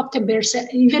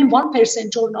 10%, even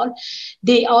 1% journal.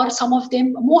 They are, some of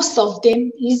them, most of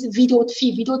them is without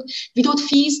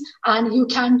fees, and you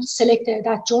can select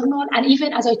that journal. And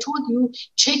even, as I told you,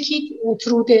 check it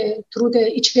through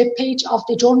the each web page of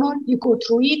the journal. You go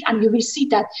through it and you will see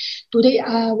that do they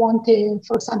want,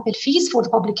 for example, fees for the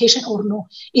publication or no.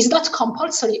 It's not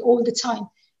compulsory all the time.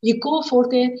 You go for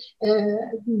the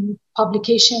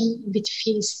publication with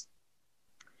fees.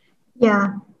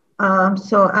 Yeah.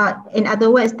 So in other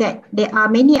words, that there are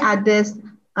many others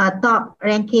top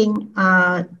ranking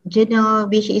journal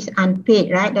which is unpaid,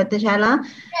 right, Dr. Shahla?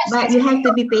 Yes, but you have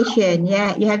to be patient.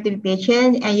 Yeah, you have to be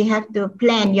patient, and you have to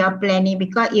plan your planning,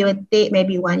 because it will take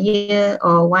maybe 1 year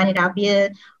or 1.5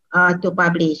 years to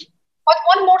publish. But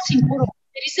one more thing,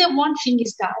 there is one thing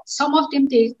is that some of them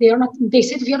they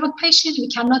said we are not patient, we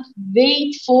cannot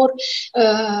wait for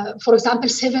example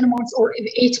 7 months or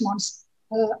 8 months.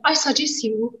 I suggest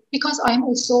you, because I'm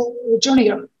also a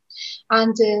junior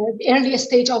and the earliest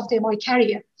stage of my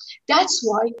career. That's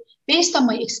why, based on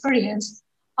my experience,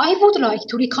 I would like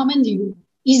to recommend you,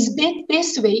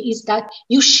 best way is that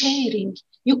you sharing,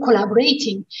 you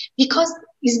collaborating, because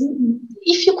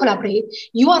if you collaborate,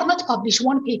 you are not publish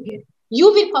one paper. You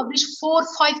will publish 4 or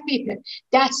 5 papers.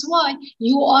 That's why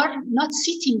you are not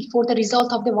sitting for the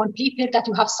result of the one paper that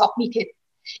you have submitted.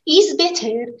 It's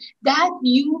better that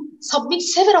you submit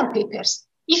several papers.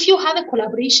 If you have a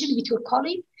collaboration with your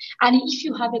colleague, and if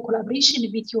you have a collaboration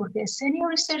with your senior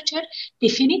researcher,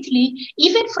 definitely,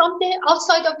 even from the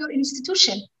outside of your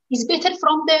institution, it's better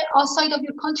from the outside of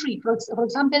your country. For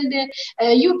example, the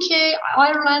UK,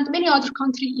 Ireland, many other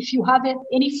countries. If you have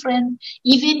any friend,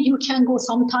 even you can go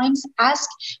sometimes ask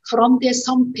from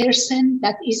some person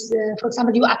that is, for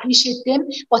example, you appreciate them,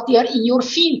 but they are in your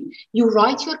field. You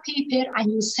write your paper and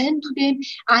you send to them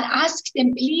and ask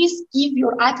them, please give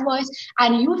your advice,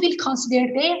 and you will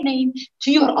consider their name to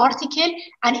your article.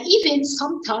 And even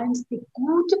sometimes the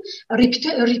good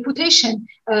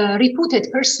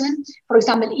reputed person, for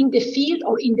example, in the field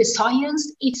or in the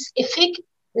science, it's effect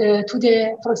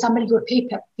to for example, your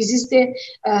paper. This is the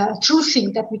true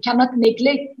thing that we cannot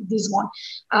neglect this one.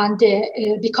 And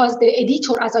because the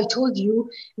editor, as I told you,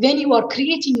 when you are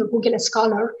creating your Google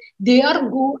Scholar, they are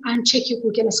go and check your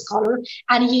Google Scholar,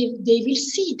 and they will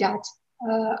see that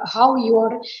how you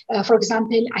are, for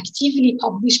example, actively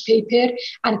publish paper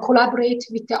and collaborate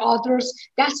with the others.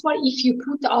 That's why if you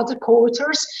put the other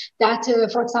co-authors that,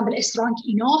 for example, is strong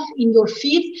enough in your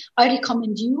field, I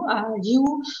recommend you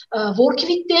work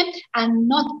with them and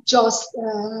not just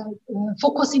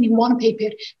focusing in one paper.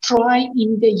 Try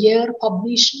in the year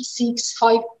publish 6,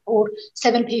 5, or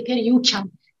 7 paper you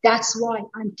can. That's why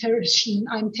I'm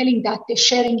telling that the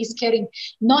sharing is caring,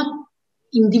 not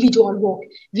individual work.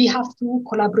 We have to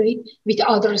collaborate with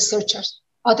other researchers.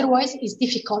 Otherwise, it's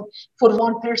difficult for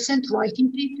one person to write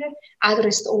in paper,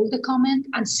 address all the comment,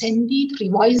 and send it,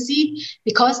 revise it,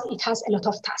 because it has a lot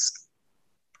of tasks.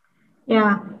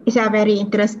 Yeah, it's a very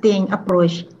interesting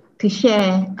approach to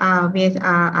share with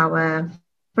our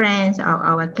friends or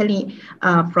our colleagues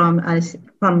from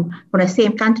the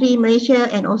same country, Malaysia,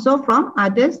 and also from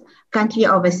others country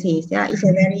overseas. Yeah, it's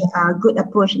a very good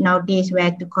approach nowadays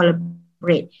where to collaborate.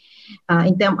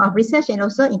 in terms of research and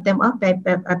also in terms of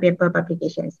paper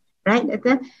publications, right,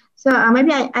 Doctor? So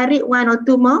maybe I read one or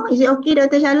two more. Is it okay,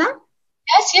 Dr. Shahla?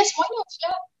 Yes, why not?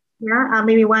 Yeah. Yeah,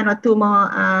 maybe one or two more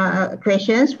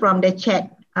questions from the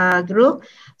chat group.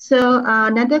 So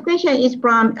another question is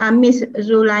from Miss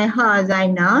Zulaiha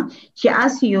Zainal. She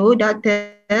asks you,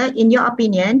 Doctor, in your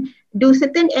opinion, do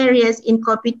certain areas in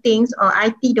computing or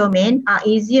IT domain are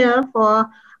easier for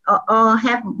or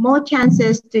have more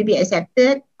chances to be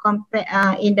accepted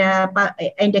in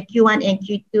the Q1 and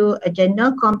Q2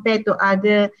 journal compared to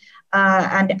other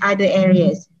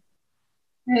areas?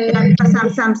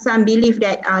 Some believe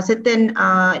that certain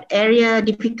area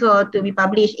difficult to be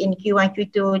published in Q1,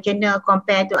 Q2 journal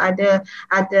compared to other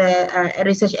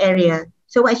research area.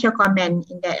 So what's your comment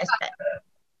in that aspect?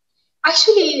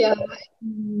 Actually,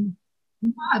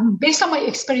 based on my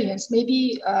experience,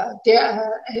 maybe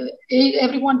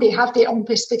everyone, they have their own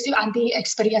perspective and their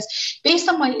experience. Based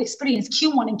on my experience,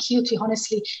 Q1 and Q2,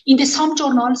 honestly, in some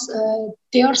journals,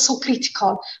 they are so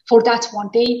critical for that one.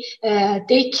 They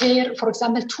care, for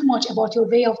example, too much about your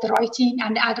way of the writing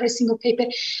and addressing your paper.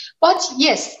 But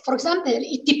yes, for example,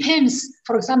 it depends.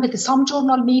 For example, some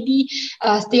journal, maybe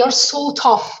they are so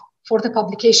tough for the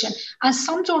publication, and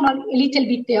some journal a little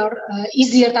bit they are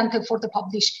easier than for the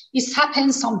publish. It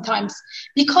happens sometimes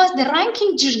because the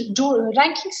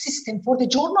ranking system for the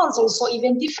journals also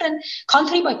even different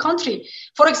country by country.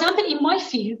 For example, in my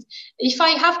field, if I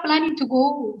have planning to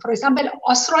go, for example,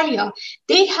 Australia,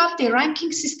 they have the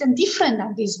ranking system different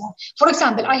than this one. For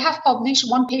example, I have published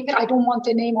one paper, I don't want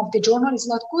the name of the journal, it's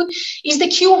not good, is the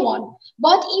Q1.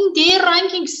 But in their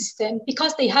ranking system,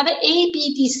 because they have an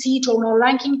ABDC journal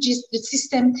ranking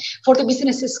system for the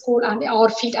business school and our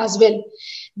field as well,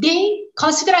 they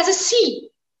consider as a C.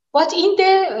 But in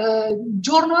the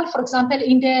journal, for example,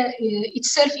 in the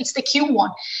itself, it's the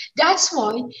Q1. That's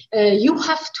why you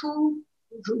have to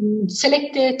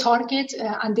select the target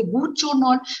and the good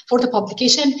journal for the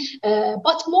publication.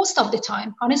 But most of the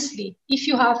time, honestly, if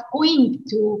you have going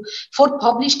to for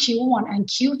publish Q1 and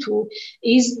Q2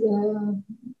 is,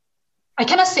 I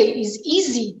cannot say is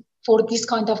easy for this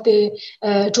kind of the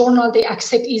journal, they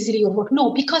accept easily your work.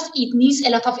 No, because it needs a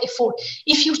lot of effort.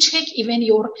 If you check even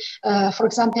your, for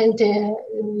example,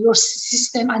 your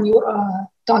system and your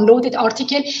downloaded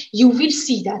article, you will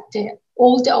see that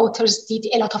all the authors did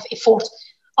a lot of effort.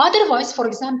 Otherwise, for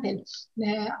example,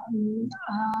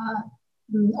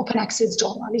 open access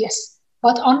journal, yes,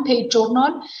 but unpaid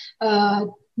journal,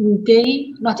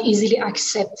 they not easily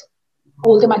accept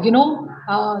all the,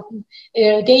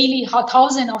 daily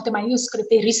 1,000 of the manuscript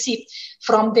they receive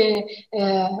from the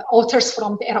authors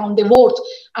from around the world,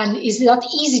 and it's not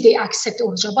easy they accept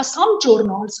all the journals. But some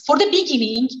journals, for the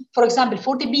beginning, for example,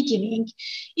 for the beginning,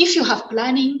 if you have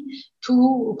planning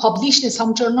to publish in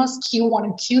some journals, Q1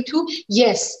 and Q2,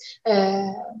 yes,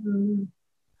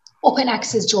 open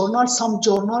access journals, some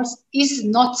journals is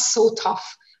not so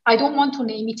tough. I don't want to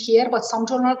name it here, but some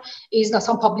journal is that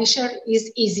some publisher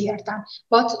is easier than.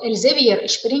 But Elsevier,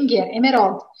 Springer,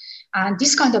 Emerald, and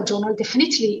this kind of journal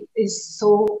definitely is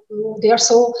so, they are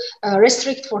so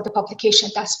restrict for the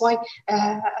publication. That's why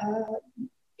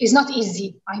it's not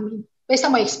easy. I mean, based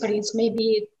on my experience,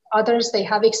 maybe others, they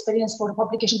have experience for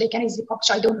publication, they can easily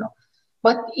publish, I don't know.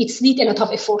 But it's need a lot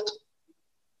of effort.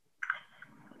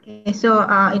 Okay, so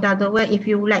in other words, if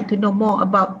you would like to know more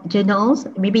about journals,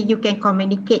 maybe you can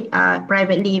communicate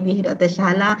privately with Dr.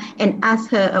 Shahla and ask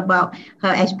her about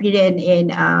her experience in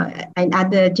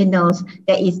other journals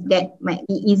that might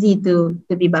be easy to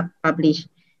be published.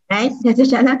 Right, Dr.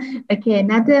 Shahla? Okay,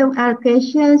 another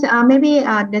questions, maybe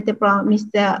from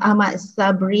Mr. Ahmad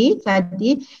Sabri.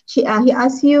 He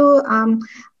asked you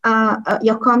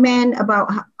your comment about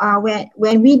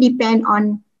when we depend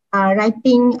on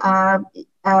writing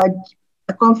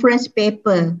a conference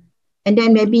paper, and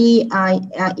then maybe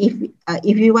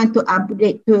if you want to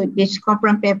update to this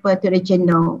conference paper to the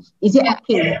journal, is it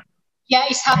okay? Yeah,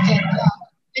 it's happened.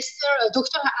 Mr.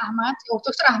 Dr. Ahmad, or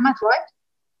Dr. Ahmad, right?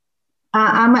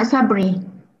 Ahmad Sabri.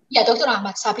 Yeah, Dr.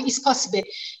 Ahmad Sabri, it's possible.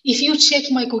 If you check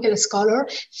my Google Scholar,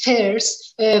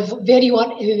 first, where you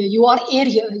are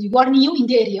new in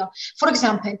the area. For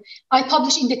example, I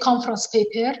published in the conference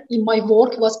paper in my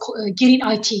work was Green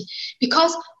IT,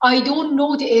 because I don't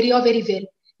know the area very well.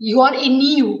 you are a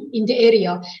new in the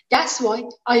area. That's why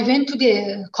I went to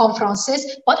the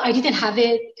conferences, but I didn't have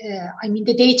the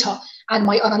data, and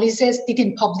my analysis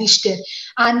didn't publish there.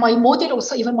 And my model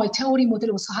also, even my theory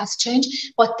model also has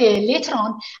changed. But later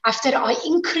on, after I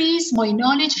increased my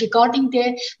knowledge regarding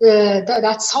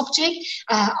that subject,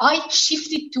 I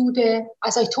shifted to the,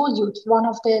 as I told you, one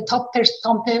of the top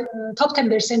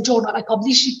 10% journal. I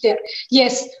published it there.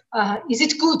 Yes, is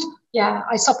it good? Yeah,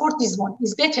 I support this one.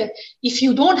 It's better. If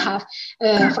you don't have,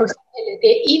 for example,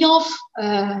 enough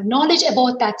knowledge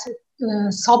about that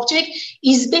subject,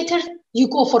 is better you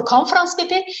go for conference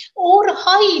paper, or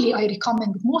highly I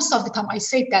recommend. Most of the time I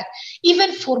say that.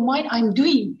 Even for mine, I'm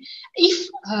doing. If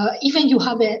even you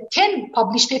have a 10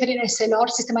 published paper in SLR,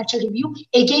 systematic review,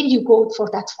 again you go for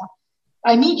that one.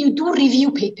 I mean, you do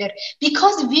review paper,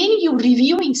 because when you're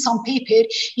reviewing some paper,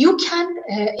 you can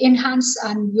enhance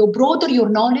and you broaden your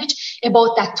knowledge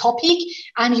about that topic,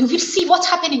 and you will see what's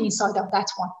happening inside of that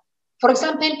one. For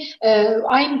example,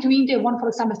 I'm doing the one, for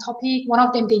example, topic. One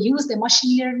of them, they use the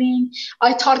machine learning.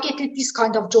 I targeted this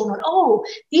kind of journal. Oh,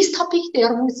 this topic, they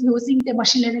are using the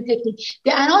machine learning technique.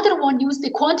 The another one use the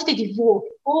quantitative work.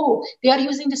 Oh, they are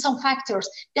using the some factors.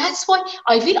 That's why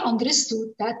I will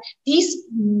understood that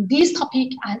this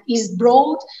topic is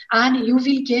broad, and you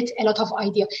will get a lot of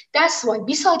idea. That's why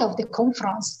beside of the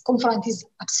conference is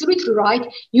absolutely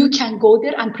right. You can go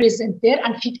there and present there,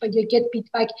 and feedback, you get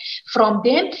feedback from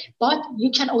them. But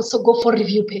you can also go for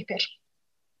review paper.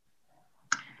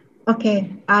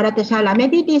 Okay, Dr. Shahla,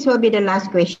 maybe this will be the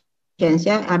last question.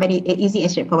 Yeah, a very easy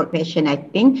and straightforward question, I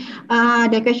think.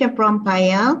 The question from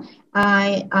Payal.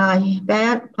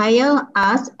 Payal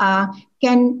asks,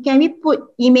 can we put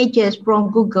images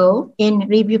from Google in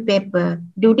review paper?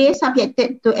 Do they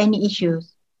subjected to any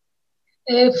issues?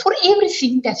 For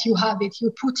everything that you have it,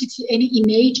 you put it any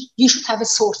image, you should have a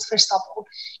source first of all.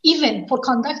 Even for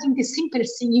conducting the simple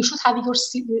thing, you should have your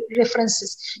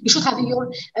references, you should have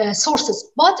your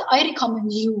sources. But I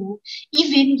recommend you,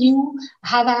 even you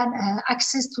have an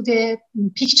access to the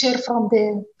picture from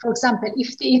the, for example,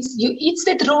 if it's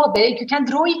the drawback, you can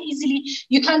draw it easily,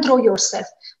 you can draw yourself.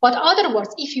 But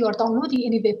otherwise, if you are downloading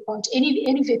any web page, any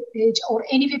web page or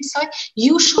any website,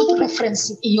 you should reference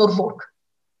it in your work.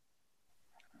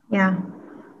 Yeah,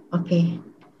 okay.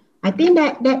 I think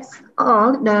that's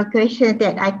all the questions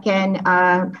that I can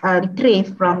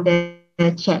retrieve from the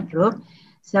chat group.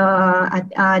 So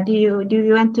do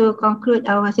you want to conclude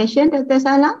our session, Dr.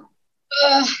 Shahla?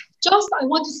 Just I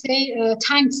want to say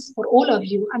thanks for all of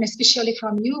you, and especially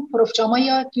from you, Prof.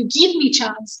 Jamaya, to give me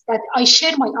chance that I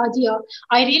share my idea.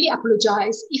 I really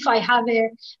apologize if I have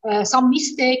some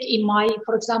mistake in my,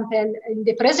 for example, in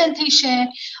the presentation,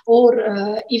 or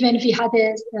even if we had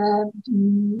a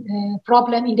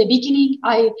problem in the beginning.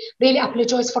 I really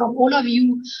apologize from all of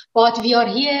you, but we are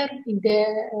here in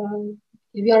the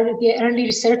we are the early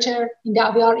researcher, we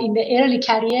are in the early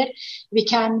career. We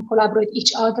can collaborate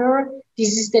each other.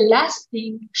 This is the last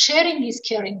thing. Sharing is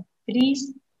caring.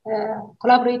 Please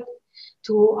collaborate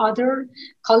to other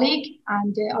colleague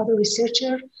and other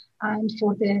researcher, and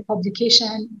for the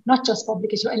publication, not just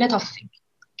publication, a lot of things,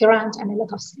 grant and a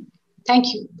lot of things.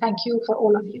 Thank you. Thank you for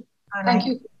all of you. All Thank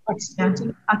right. you for participating.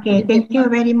 Yeah. Okay, thank you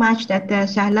very much, Dr.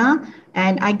 Shahla.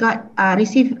 And I got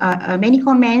received many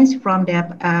comments from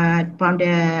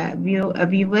the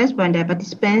viewers, from the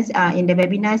participants in the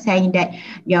webinar, saying that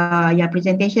your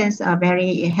presentations are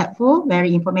very helpful,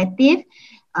 very informative.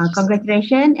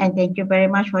 Congratulations, and thank you very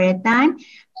much for your time.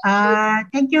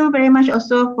 Thank you very much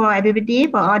also for everybody,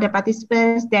 for all the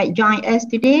participants that joined us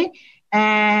today.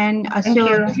 And so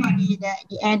this will be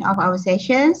the end of our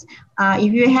sessions.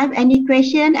 If you have any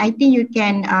question, I think you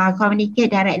can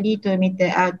communicate directly to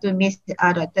Miss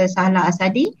Dr. Shahla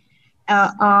Asadi,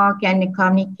 or can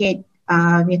communicate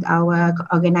with our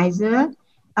organizer.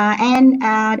 And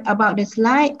about the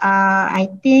slide, I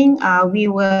think we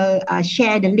will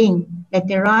share the link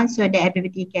later on, so that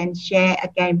everybody can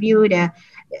view the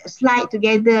slide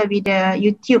together with the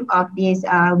YouTube of this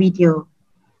video.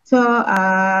 So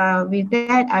with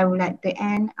that, I would like to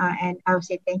end, and I will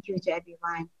say thank you to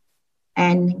everyone,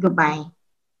 and goodbye.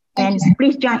 And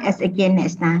please join us again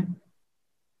next time.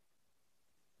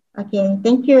 Okay,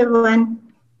 thank you everyone.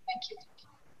 Thank you.